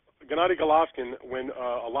 Gennady Golovkin, when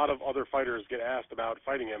a lot of other fighters get asked about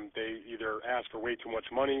fighting him, they either ask for way too much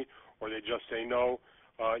money or they just say no.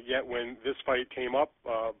 Yet when this fight came up,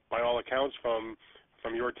 by all accounts, from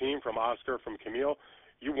your team, from Oscar, from Camille,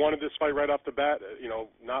 you wanted this fight right off the bat,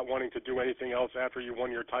 not wanting to do anything else after you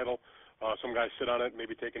won your title. Some guys sit on it,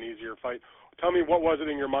 maybe take an easier fight. Tell me, what was it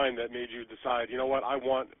in your mind that made you decide, you know what, I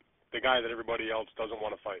want the guy that everybody else doesn't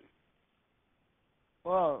want to fight?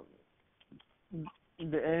 Well,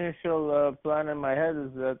 the initial plan in my head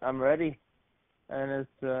is that I'm ready, and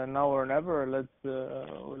it's now or never. Let's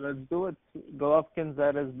do it. Golovkin's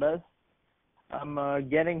at his best. I'm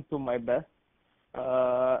getting to my best,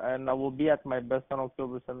 and I will be at my best on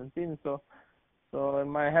October 17th. So in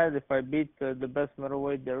my head, if I beat the best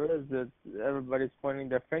middleweight there is that everybody's pointing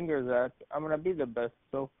their fingers at, I'm gonna be the best.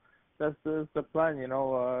 So that's the plan.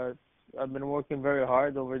 I've been working very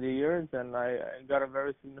hard over the years, and I got a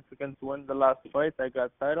very significant win the last fight. I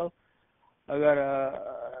got title. I got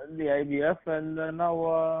the IBF, and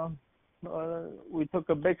now we took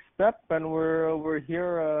a big step, and we're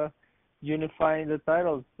here unifying the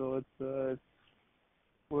titles. So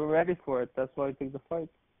we're ready for it. That's why I took the fight.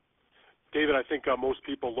 David, I think most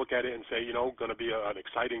people look at it and say, going to be an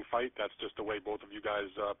exciting fight. That's just the way both of you guys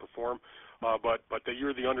perform. But that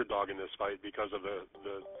you're the underdog in this fight because of the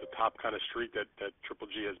top kind of streak that Triple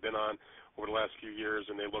G has been on over the last few years.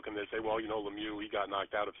 And they look and they say, well, Lemieux, he got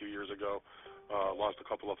knocked out a few years ago, lost a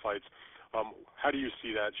couple of fights. How do you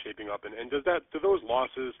see that shaping up? And do those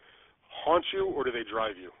losses haunt you, or do they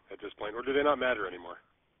drive you at this point, or do they not matter anymore?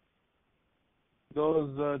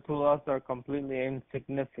 Those two losses are completely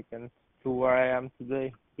insignificant to where I am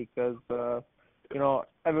today, because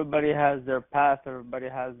everybody has their path, everybody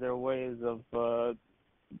has their ways of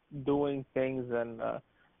doing things, and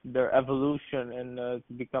their evolution in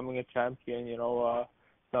becoming a champion.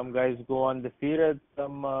 Some guys go undefeated,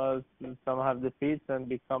 some have defeats and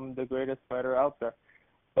become the greatest fighter out there.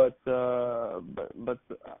 But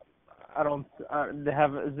I don't. They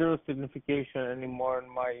have zero signification anymore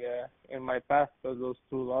in my past, because those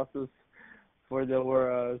two losses, where there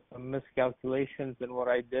were some miscalculations in what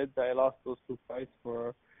I did. I lost those two fights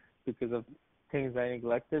because of things I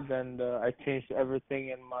neglected, and I changed everything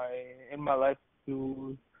in my life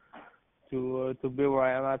to be where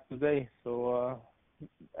I am at today. So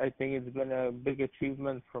I think it's been a big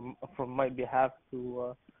achievement from my behalf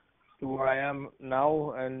to where I am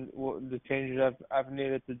now, and the changes I've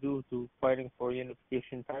needed to do to fighting for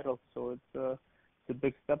unification titles. So it's a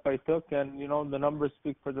big step I took, and the numbers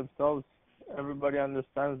speak for themselves. Everybody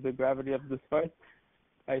understands the gravity of this fight.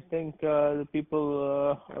 I think the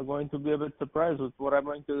people are going to be a bit surprised with what I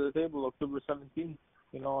bring to the table October 17th.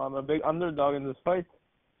 I'm a big underdog in this fight,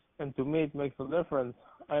 and to me it makes a difference.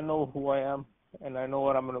 I know who I am, and I know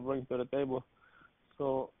what I'm going to bring to the table.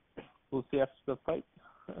 So we'll see after the fight.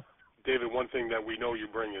 David, one thing that we know you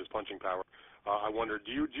bring is punching power. I wonder,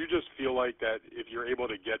 do you just feel like that if you're able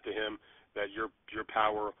to get to him, that your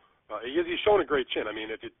power he's shown a great chin. I mean,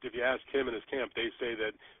 if you ask him and his camp, they say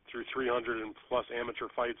that through 300 and plus amateur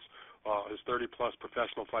fights, his 30 plus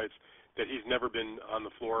professional fights, that he's never been on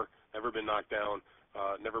the floor, never been knocked down,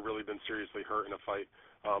 never really been seriously hurt in a fight.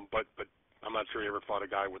 But I'm not sure he ever fought a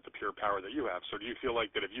guy with the pure power that you have. So do you feel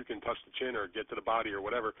like that if you can touch the chin or get to the body or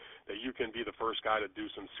whatever, that you can be the first guy to do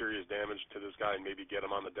some serious damage to this guy and maybe get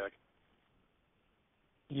him on the deck?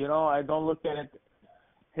 I don't look at it,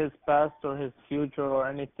 his past or his future or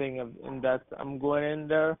anything in that. I'm going in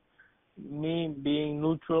there, me being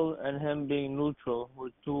neutral and him being neutral. We're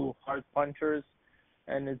two hard punchers,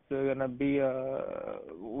 and it's gonna be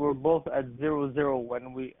we're both at 0-0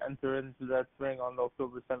 when we enter into that ring on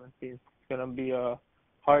October 17th. It's gonna be a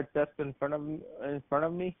hard test in front of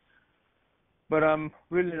me. But I'm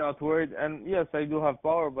really not worried. And yes, I do have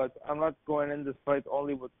power, but I'm not going in this fight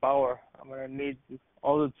only with power. I'm gonna need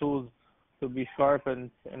all the tools to be sharpened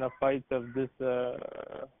in a fight of this,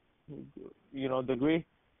 degree.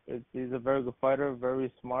 He's a very good fighter,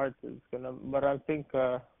 very smart. But I think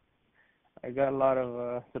I got a lot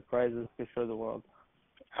of surprises to show the world.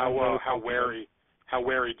 How wary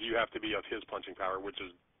do you have to be of his punching power, which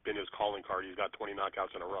has been his calling card? He's got 20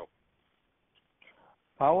 knockouts in a row.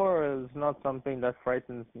 Power is not something that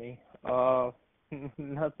frightens me.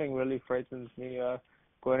 Nothing really frightens me.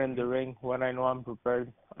 Going in the ring when I know I'm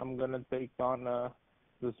prepared, I'm gonna take on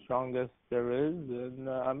the strongest there is, and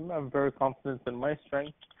I'm very confident in my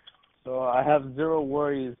strength. So I have zero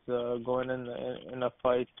worries going in a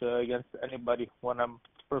fight against anybody when I'm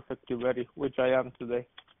perfectly ready, which I am today.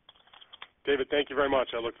 David, thank you very much.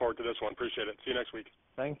 I look forward to this one. Appreciate it. See you next week.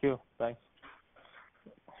 Thank you. Thanks.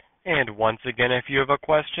 And once again, if you have a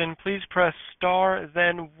question, please press star,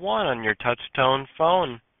 then 1 on your touch-tone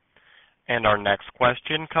phone. And our next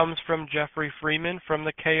question comes from Jeffrey Freeman from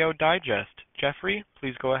the KO Digest. Jeffrey,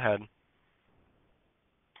 please go ahead.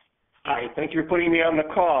 Hi, thank you for putting me on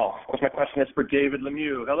the call. Of course, my question is for David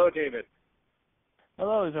Lemieux. Hello, David.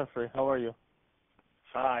 Hello, Jeffrey. How are you?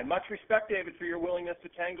 Hi. Much respect, David, for your willingness to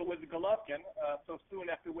tangle with Golovkin so soon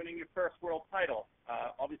after winning your first world title.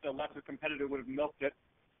 Obviously, a lesser competitor would have milked it.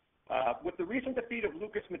 With the recent defeat of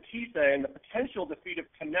Lucas Matisse and the potential defeat of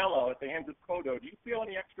Canelo at the hands of Cotto, do you feel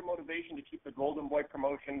any extra motivation to keep the Golden Boy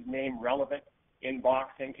promotion's name relevant in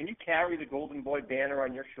boxing? Can you carry the Golden Boy banner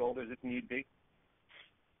on your shoulders if need be?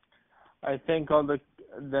 I think all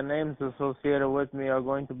the names associated with me are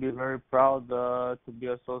going to be very proud to be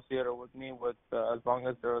associated with me. As long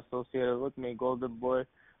as they're associated with me, Golden Boy,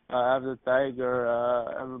 the Tiger,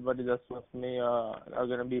 everybody that's with me are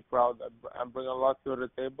going to be proud. I bring a lot to the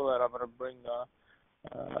table, and I'm going to bring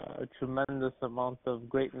a tremendous amount of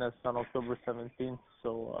greatness on October 17th.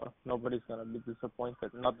 So nobody's going to be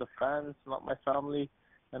disappointed. Not the fans, not my family,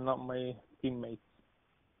 and not my teammates.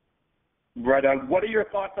 Right on. What are your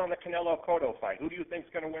thoughts on the Canelo-Cotto fight? Who do you think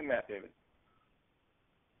is going to win that, David?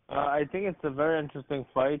 I think it's a very interesting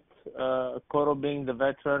fight. Cotto being the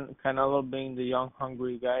veteran, Canelo being the young,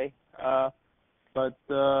 hungry guy. But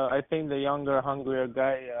I think the younger, hungrier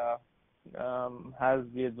guy has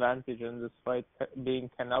the advantage in this fight, being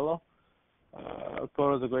Canelo.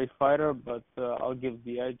 Cotto's a great fighter, but I'll give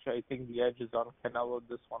the edge. I think the edge is on Canelo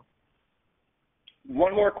this one.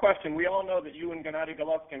 One more question. We all know that you and Gennady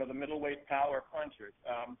Golovkin are the middleweight power punchers.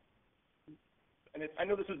 I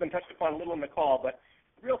know this has been touched upon a little in the call, but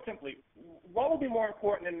real simply, what will be more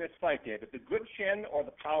important in this fight, David, the good chin or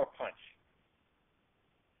the power punch?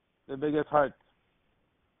 The biggest heart.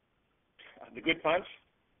 The good punch?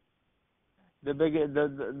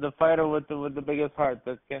 The fighter with the biggest heart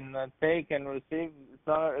that can take and receive.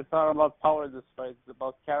 It's not about power. This fight. It's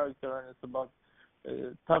about character, and it's about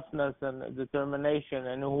toughness and determination,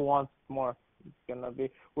 and who wants more. It's gonna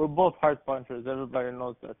be. We're both heart punchers. Everybody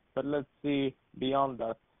knows that. But let's see beyond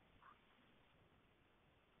that.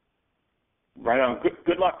 Right on.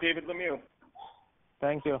 Good luck, David Lemieux.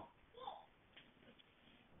 Thank you.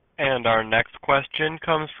 And our next question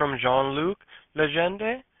comes from Jean-Luc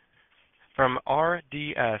Legende from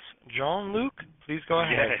RDS. Jean-Luc, please go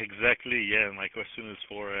ahead. Yeah, exactly. Yeah, my question is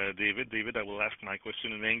for David. David, I will ask my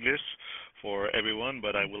question in English for everyone,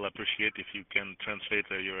 but I will appreciate if you can translate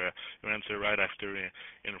your answer right after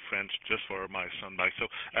in French, just for my soundbite. So,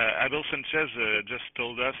 Abel Sanchez just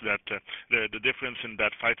told us that the difference in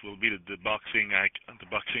that fight will be the boxing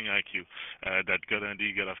IQ that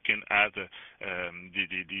Gennady Golovkin had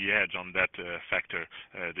the edge on that factor.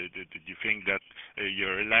 Did you think that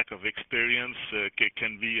your lack of experience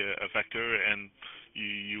can be a factor, and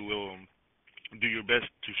you will do your best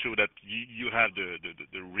to show that you have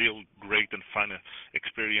the real great and fun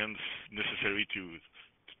experience necessary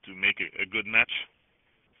to make a good match?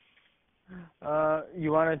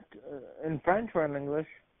 You want it in French or in English?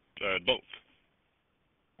 Both.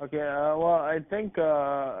 Okay. Well, I think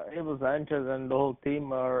Abel Sanchez and the whole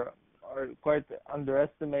team are quite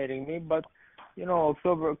underestimating me, but you know,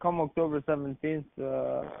 October 17th,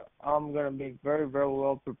 I'm going to be very, very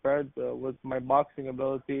well prepared with my boxing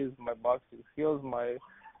abilities, my boxing skills, my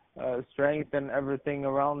strength, and everything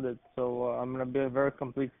around it. So I'm going to be a very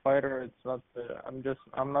complete fighter. It's not.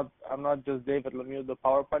 I'm not just David Lemieux, the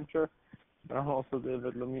power puncher, but I'm also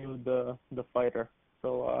David Lemieux, the fighter.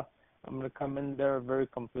 So I'm going to come in there very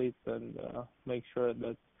complete and make sure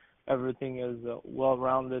that everything is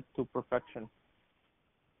well-rounded to perfection.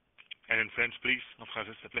 And in French, please, en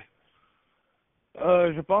français, s'il te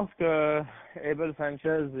plaît. Je pense que Abel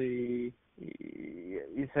Sanchez, il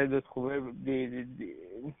essaie de trouver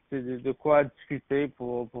de quoi discuter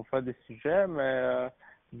pour faire des sujets, mais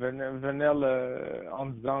venir en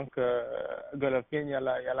disant que Golovkin il a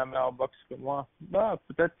la meilleure boxe que moi, bah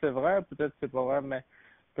peut-être c'est vrai, peut-être c'est pas vrai, mais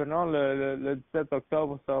pendant le 17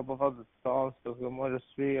 octobre, ça va pas faire de différence parce que moi je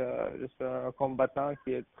suis un combattant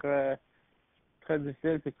qui est très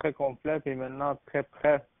difficile, c'est très complet et maintenant très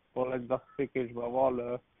prêt pour l'adversité que je vais avoir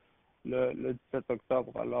le 17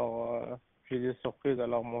 octobre. Alors, j'ai des surprises à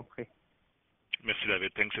leur montrer. Merci,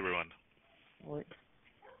 David. Thanks, everyone. Oui.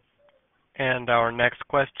 And our next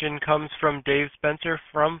question comes from Dave Spencer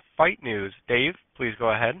from Fight News. Dave, please go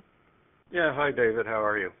ahead. Yeah, hi, David. How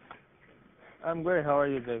are you? I'm great. How are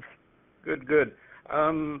you, Dave? Good.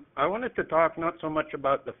 I wanted to talk not so much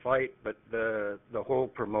about the fight, but the whole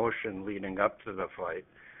promotion leading up to the fight.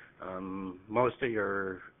 Most of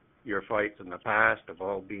your fights in the past have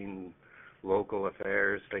all been local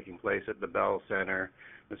affairs taking place at the Bell Center.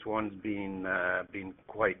 This one's been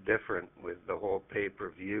quite different with the whole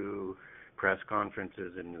pay-per-view, press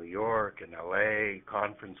conferences in New York and LA,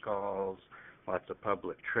 conference calls, lots of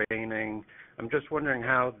public training. I'm just wondering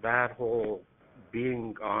how that whole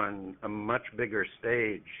being on a much bigger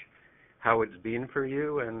stage, how it's been for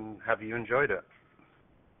you, and have you enjoyed it?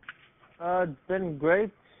 It's been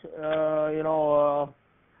great.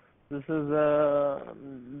 This is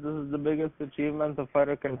the biggest achievement a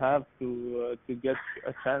fighter can have, to get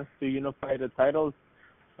a chance to unify the titles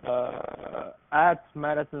at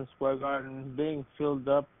Madison Square Garden, being filled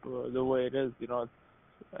up the way it is.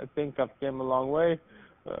 I think I've came a long way.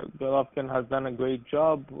 Golovkin has done a great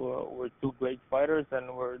job. We're two great fighters,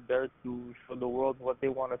 and we're there to show the world what they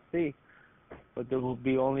want to see. But there will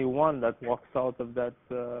be only one that walks out of that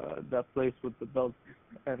place with the belt,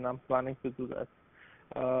 and I'm planning to do that.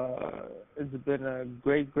 It's been a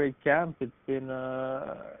great camp. It's been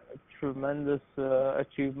a tremendous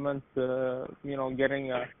achievement.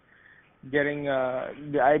 Getting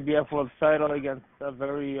the IBF World title against a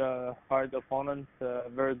very hard opponent, a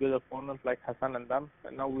very good opponent like Hassan and Dam.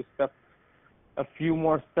 And now we step a few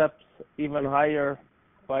more steps even higher,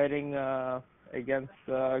 fighting against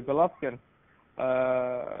Golovkin,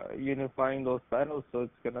 unifying those titles. So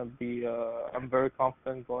it's gonna be. I'm very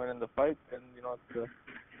confident going in the fight, and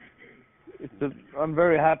I'm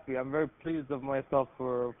very happy. I'm very pleased of myself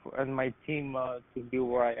and my team to be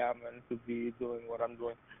where I am and to be doing what I'm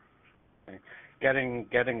doing. Getting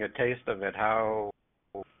a taste of it, how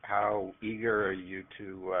eager are you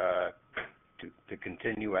to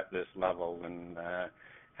continue at this level and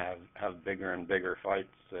have bigger and bigger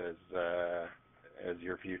fights as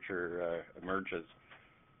your future emerges?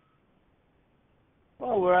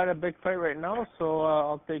 Well, we're at a big fight right now, so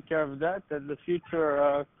I'll take care of that. And the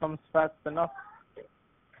future comes fast enough.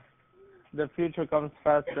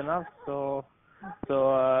 So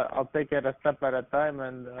I'll take it a step at a time,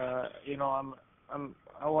 and I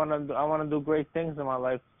want to do great things in my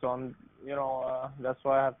life. So that's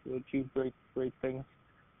why I have to achieve great things.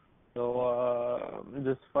 So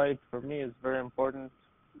this fight for me is very important,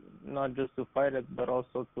 not just to fight it, but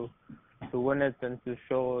also to win it and to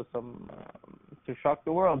show to shock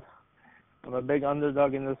the world. I'm a big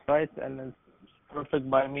underdog in this fight, and it's perfect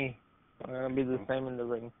by me. I'm gonna be the same in the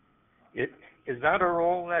ring. Is that a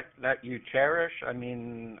role that you cherish? I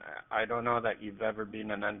mean, I don't know that you've ever been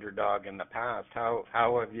an underdog in the past. How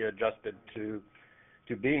have you adjusted to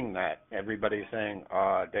being that? Everybody's saying,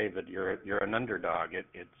 David, you're an underdog.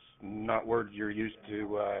 It's not words you're used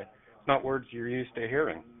to. It's not words you're used to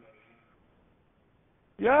hearing.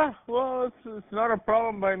 Yeah, well, it's not a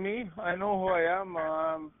problem by me. I know who I am.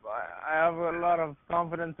 I have a lot of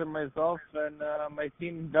confidence in myself, and my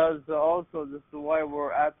team does also. This is why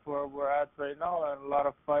we're at where we're at right now. And a lot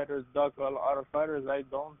of fighters duck a lot of fighters. I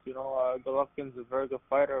don't. Golovkin's a very good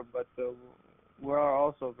fighter, but we are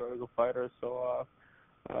also very good fighters. So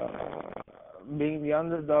being the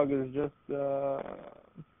underdog is just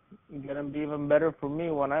gonna be even better for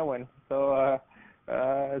me when I win. So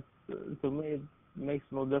to me, it makes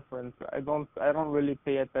no difference. I don't really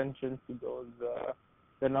pay attention to those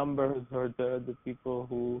the numbers or the people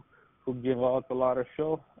who give out a lot of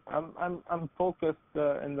show. I'm focused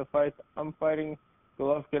in the fight. I'm fighting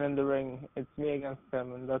Golovkin in the ring. It's me against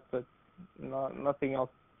him, and that's it. Nothing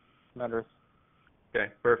else matters.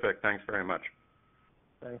 Okay, perfect. Thanks very much.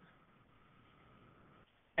 Thanks.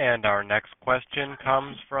 And our next question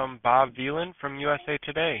comes from Bob Vieland from USA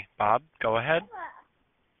Today. Bob, go ahead.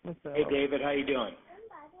 Hey, David, how you doing?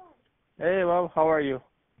 Hey, Bob, how are you?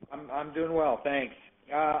 I'm doing well, thanks.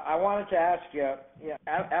 I wanted to ask you,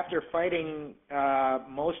 after fighting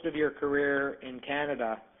most of your career in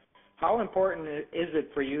Canada, how important is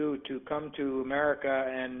it for you to come to America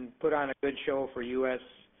and put on a good show for a U.S.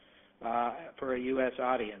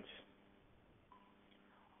 audience?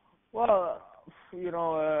 Well,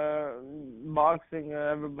 boxing,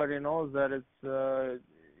 everybody knows that it's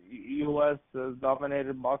U.S.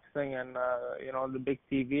 dominated boxing, and the big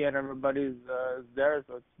TV and everybody's is there,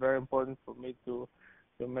 so it's very important for me to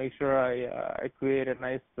make sure I create a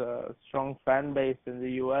nice strong fan base in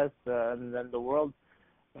the U.S. And then the world.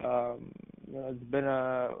 It's been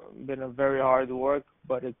a very hard work,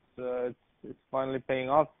 but it's finally paying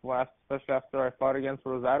off. Especially after I fought against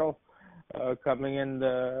Rosado, coming in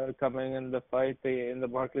the fight in the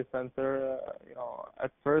Barclays Center.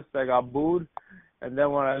 At first I got booed. and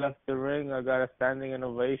then when I left the ring, I got a standing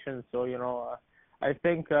ovation. So I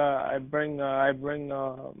think I bring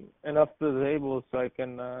enough to the table, so I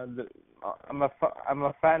can. I'm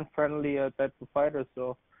a fan friendly type of fighter,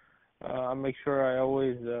 so I make sure I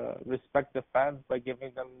always respect the fans by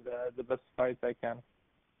giving them the best fights I can.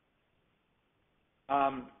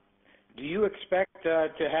 Do you expect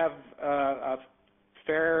to have a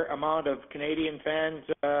fair amount of Canadian fans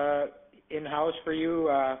in-house for you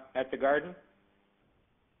at the Garden?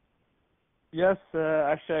 Yes,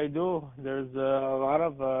 actually I do. There's a lot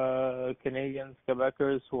of Canadians,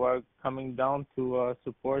 Quebecers who are coming down to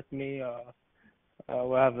support me.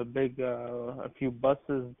 We have a few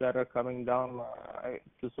buses that are coming down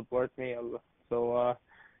to support me. So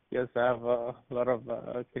yes, I have a lot of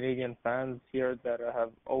Canadian fans here that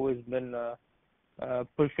have always been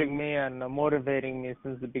pushing me and motivating me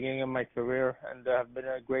since the beginning of my career, and have been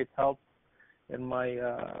a great help in my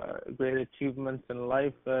great achievements in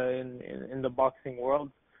life in the boxing world.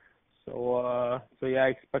 So yeah, I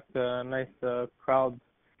expect a nice crowd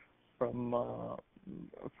from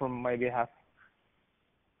my behalf.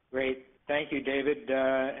 Great. Thank you, David,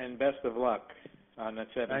 and best of luck on the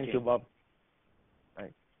 17th. Thank you, Bob.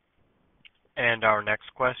 Thanks. And our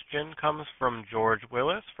next question comes from George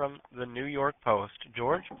Willis from the New York Post.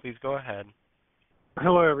 George, please go ahead.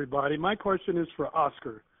 Hello, everybody. My question is for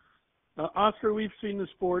Oscar. Oscar, we've seen the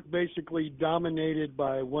sport basically dominated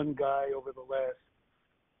by one guy over the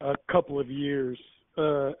last couple of years.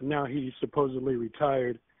 Now he's supposedly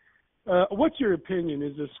retired. What's your opinion?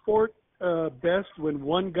 Is the sport best when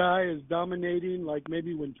one guy is dominating, like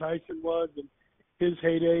maybe when Tyson was in his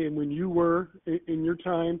heyday and when you were in your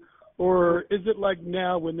time? Or is it like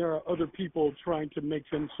now when there are other people trying to make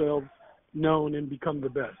themselves known and become the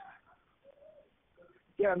best?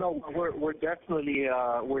 Yeah, no, we're definitely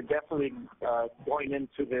going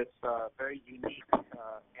into this very unique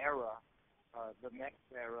era, the next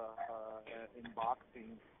era in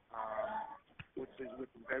boxing, which is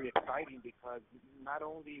very exciting because not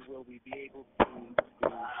only will we be able to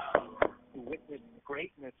witness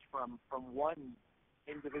greatness from one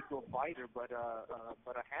individual fighter, but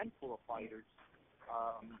a handful of fighters.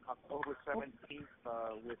 October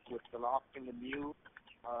 17th with Golovkin-Lemieux.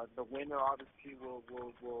 The winner obviously will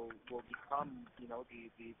become,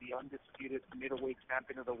 the undisputed middleweight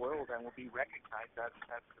champion of the world and will be recognized as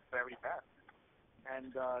the very best.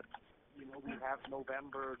 And we have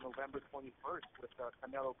November 21st with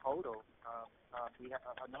Canelo Cotto. We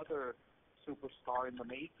have another superstar in the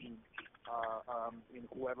making in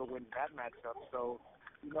whoever wins that matchup. So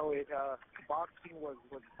boxing was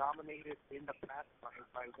dominated in the past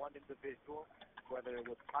by one individual, whether it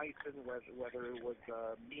was Tyson, whether it was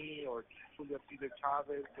me or Julio Cesar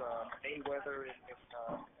Chavez, Mayweather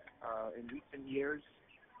in recent years.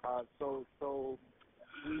 So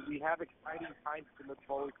we have exciting times to look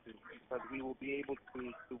forward to because we will be able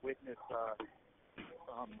to witness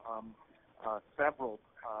several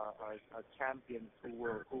champions who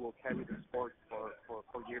will carry the sport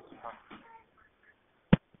for years to come.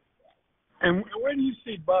 And where do you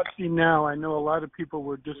see boxing now? I know a lot of people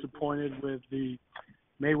were disappointed with the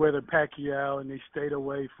Mayweather-Pacquiao, and they stayed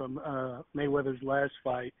away from Mayweather's last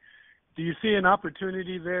fight. Do you see an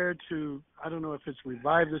opportunity there to, I don't know if it's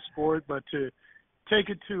revive the sport, but to take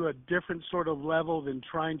it to a different sort of level than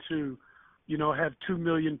trying to, have 2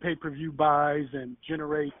 million pay-per-view buys and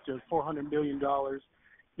generate $400 million?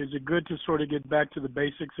 Is it good to sort of get back to the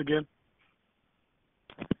basics again?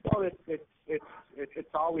 Well,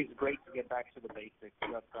 it's always great to get back to the basics,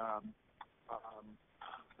 but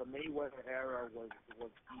the Mayweather era was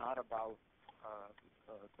not about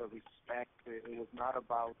the respect. It was not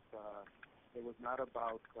about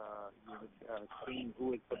seeing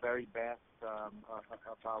who is the very best.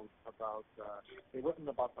 It wasn't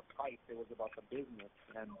about the fight. It was about the business.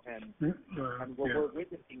 And what we're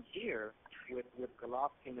witnessing here with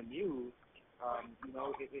Golovkin-Lemieux,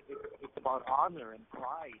 it's about honor and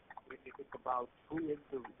pride. It's about who is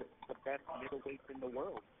the best middleweight in the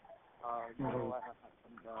world.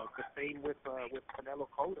 The same with Canelo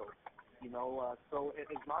Cotto. So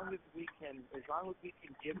as long as we can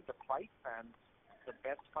give the fight fans the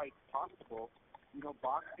best fights possible,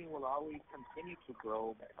 boxing will always continue to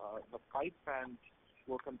grow. The fight fans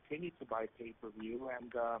will continue to buy pay-per-view,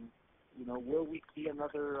 and will we see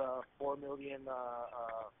another 4 million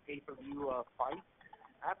pay-per-view fights?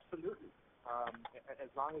 Absolutely. As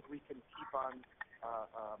long as we can keep on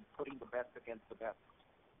putting the best against the best.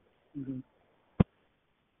 Mm-hmm.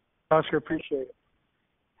 Oscar, appreciate it.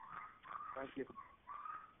 Thank you.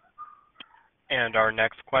 And our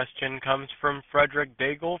next question comes from Frederick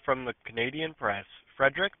Daigle from the Canadian Press.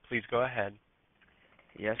 Frederick, please go ahead.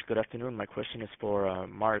 Yes, good afternoon. My question is for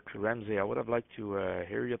Marc Ramsey. I would have liked to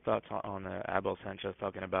hear your thoughts on Abel Sanchez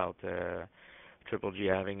talking about Triple G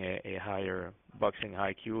having a higher boxing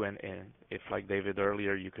IQ, and if, like David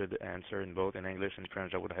earlier, you could answer in both in English and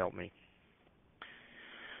French, that would help me.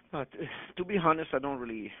 But to be honest, I don't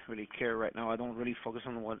really care right now. I don't really focus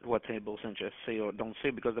on what Abel Sanchez say or don't say,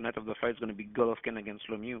 because the night of the fight is going to be Golovkin against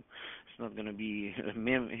Lemieux. It's not going to be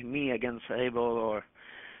me against Abel or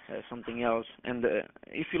something else. And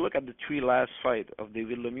if you look at the three last fight of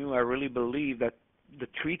David Lemieux, I really believe that the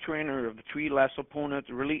three trainer of the three last opponents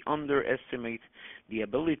really underestimate the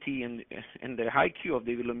ability and the IQ of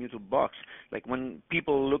David Lemieux to box. Like when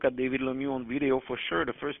people look at David Lemieux on video, for sure,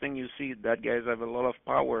 the first thing you see that guys have a lot of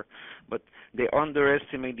power, but they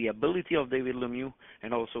underestimate the ability of David Lemieux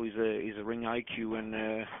and also his ring IQ, and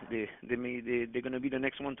they're going to be the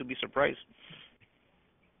next one to be surprised.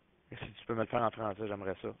 Si tu peux me le faire en français,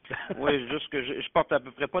 j'aimerais ça. Oui, juste que je porte à peu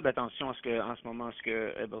près pas d'attention à ce que en ce moment ce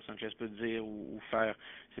que Abel Sanchez peut dire ou faire.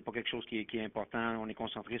 C'est pas quelque chose qui est important. On est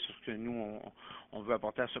concentré sur ce que nous on veut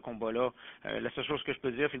apporter à ce combat-là. La seule chose que je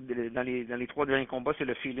peux dire, c'est que dans les trois derniers combats, c'est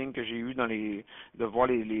le feeling que j'ai eu de voir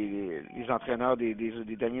les entraîneurs des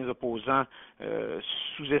derniers opposants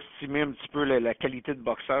sous-estimer un petit peu la qualité de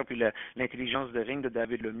boxeur puis l'intelligence de ring de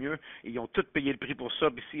David Lemieux. Ils ont tous payé le prix pour ça.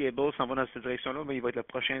 Puis si Abel s'en va dans cette direction-là, ben il va être le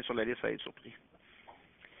prochain sur la liste à être surpris.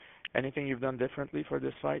 Anything you've done differently for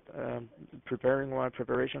this fight,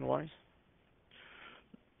 preparation-wise?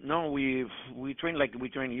 No, we train like we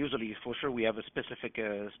train usually. For sure, we have a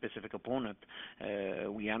specific opponent.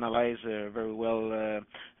 We analyze very well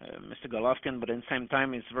Mr. Golovkin, but at the same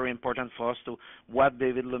time, it's very important for us to what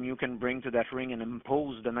David Lemieux can bring to that ring and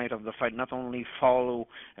impose the night of the fight. Not only follow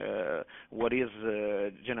what is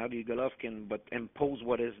Gennady Golovkin, but impose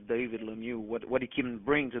what is David Lemieux. What he can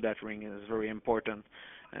bring to that ring is very important,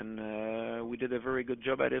 and we did a very good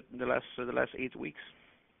job at it in the last 8 weeks.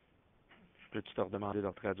 Peux-tu te redemander de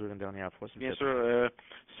le traduire une dernière fois? Bien sûr,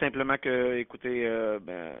 simplement que, écoutez,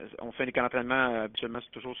 on fait des camps d'entraînement, habituellement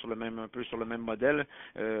c'est toujours un peu sur le même modèle.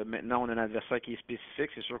 Maintenant, on a un adversaire qui est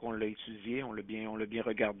spécifique, c'est sûr qu'on l'a étudié, on l'a bien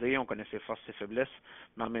regardé, on connaît ses forces, ses faiblesses,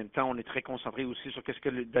 mais en même temps, on est très concentré aussi sur qu'est-ce que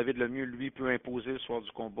David Lemieux, lui, peut imposer le soir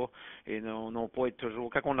du combat, et non pas être toujours...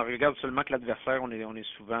 Quand on regarde seulement que l'adversaire, on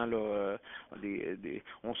est souvent là,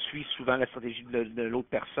 on suit souvent la stratégie de l'autre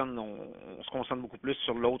personne, on se concentre beaucoup plus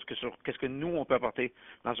sur l'autre que sur qu'est-ce que nous, on peut apporter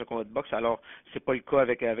dans un combat de boxe. Alors, c'est pas le cas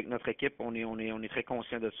avec notre équipe. On est très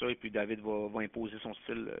conscient de ça, et puis David va imposer son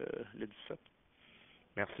style le 17.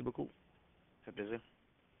 Merci beaucoup. Ça fait plaisir.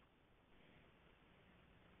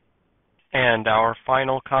 And our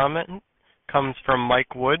final comment comes from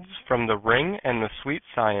Mike Woods from The Ring and The Sweet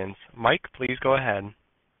Science. Mike, please go ahead.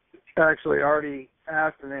 Actually, already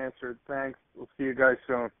asked and answered. Thanks. We'll see you guys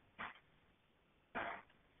soon.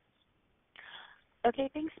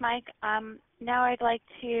 Okay, thanks, Mike. Now I'd like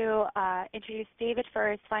to introduce David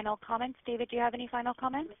for his final comments. David, do you have any final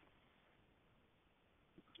comments?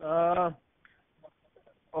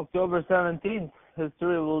 October 17th,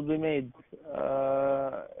 history will be made.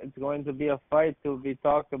 It's going to be a fight to be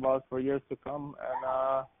talked about for years to come,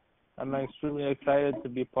 and I'm extremely excited to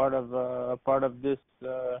be part of this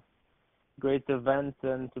great event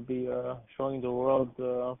and to be showing the world,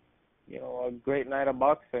 a great night of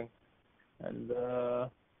boxing. And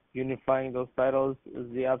unifying those titles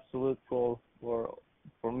is the absolute goal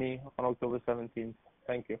for me on October 17th.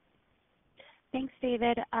 Thank you. Thanks,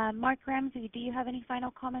 David. Marc Ramsey, do you have any final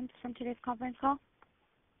comments from today's conference call?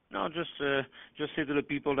 No, just say to the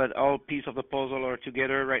people that all pieces of the puzzle are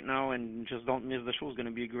together right now, and just don't miss the show. It's going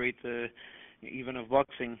to be a great event of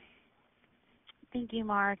boxing. Thank you,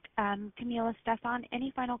 Marc. Camille Estefan,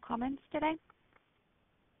 any final comments today?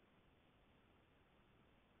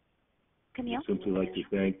 Camille? Simply like to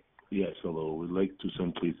thank, yes, hello. We'd like to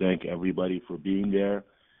simply thank everybody for being there,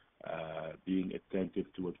 being attentive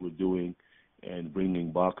to what we're doing, and bringing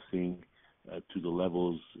boxing to the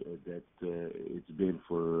levels that it's been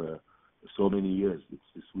for so many years. It's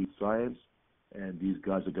the sweet science, and these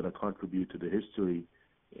guys are going to contribute to the history,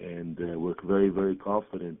 and we're very, very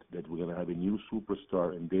confident that we're going to have a new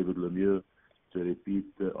superstar in David Lemieux. To repeat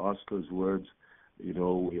Oscar's words,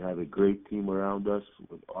 we have a great team around us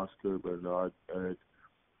with Oscar, Bernard, Eric,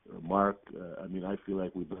 Mark. I feel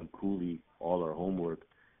like we've done truly all our homework,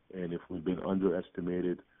 and if we've been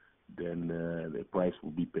underestimated, then the price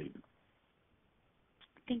will be paid.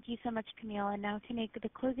 Thank you so much, Camille. And now to make the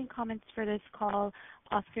closing comments for this call,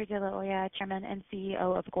 Oscar De La Hoya, Chairman and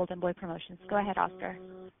CEO of Golden Boy Promotions. Go ahead, Oscar.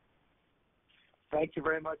 Thank you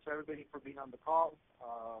very much, everybody, for being on the call.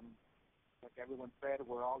 Like everyone said,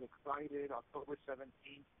 we're all excited. October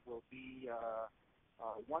 17th will be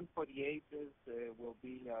One for the ages. Will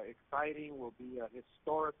be exciting. Will be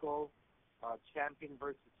historical. Champion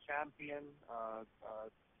versus champion.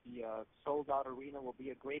 The sold-out arena will be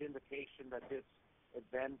a great indication that this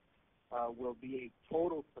event will be a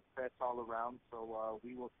total success all around. So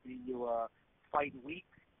we will see you fight week.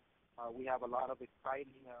 We have a lot of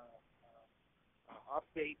exciting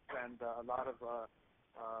updates and a lot of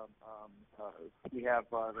we have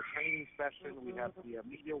the training session. We have the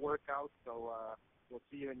media workout. So we'll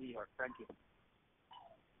see you in New York. Thank you.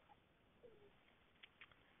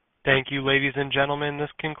 Thank you, ladies and gentlemen.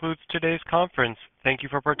 This concludes today's conference. Thank you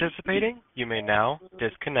for participating. You may now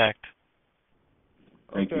disconnect.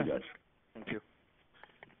 Thank you, guys. Thank you.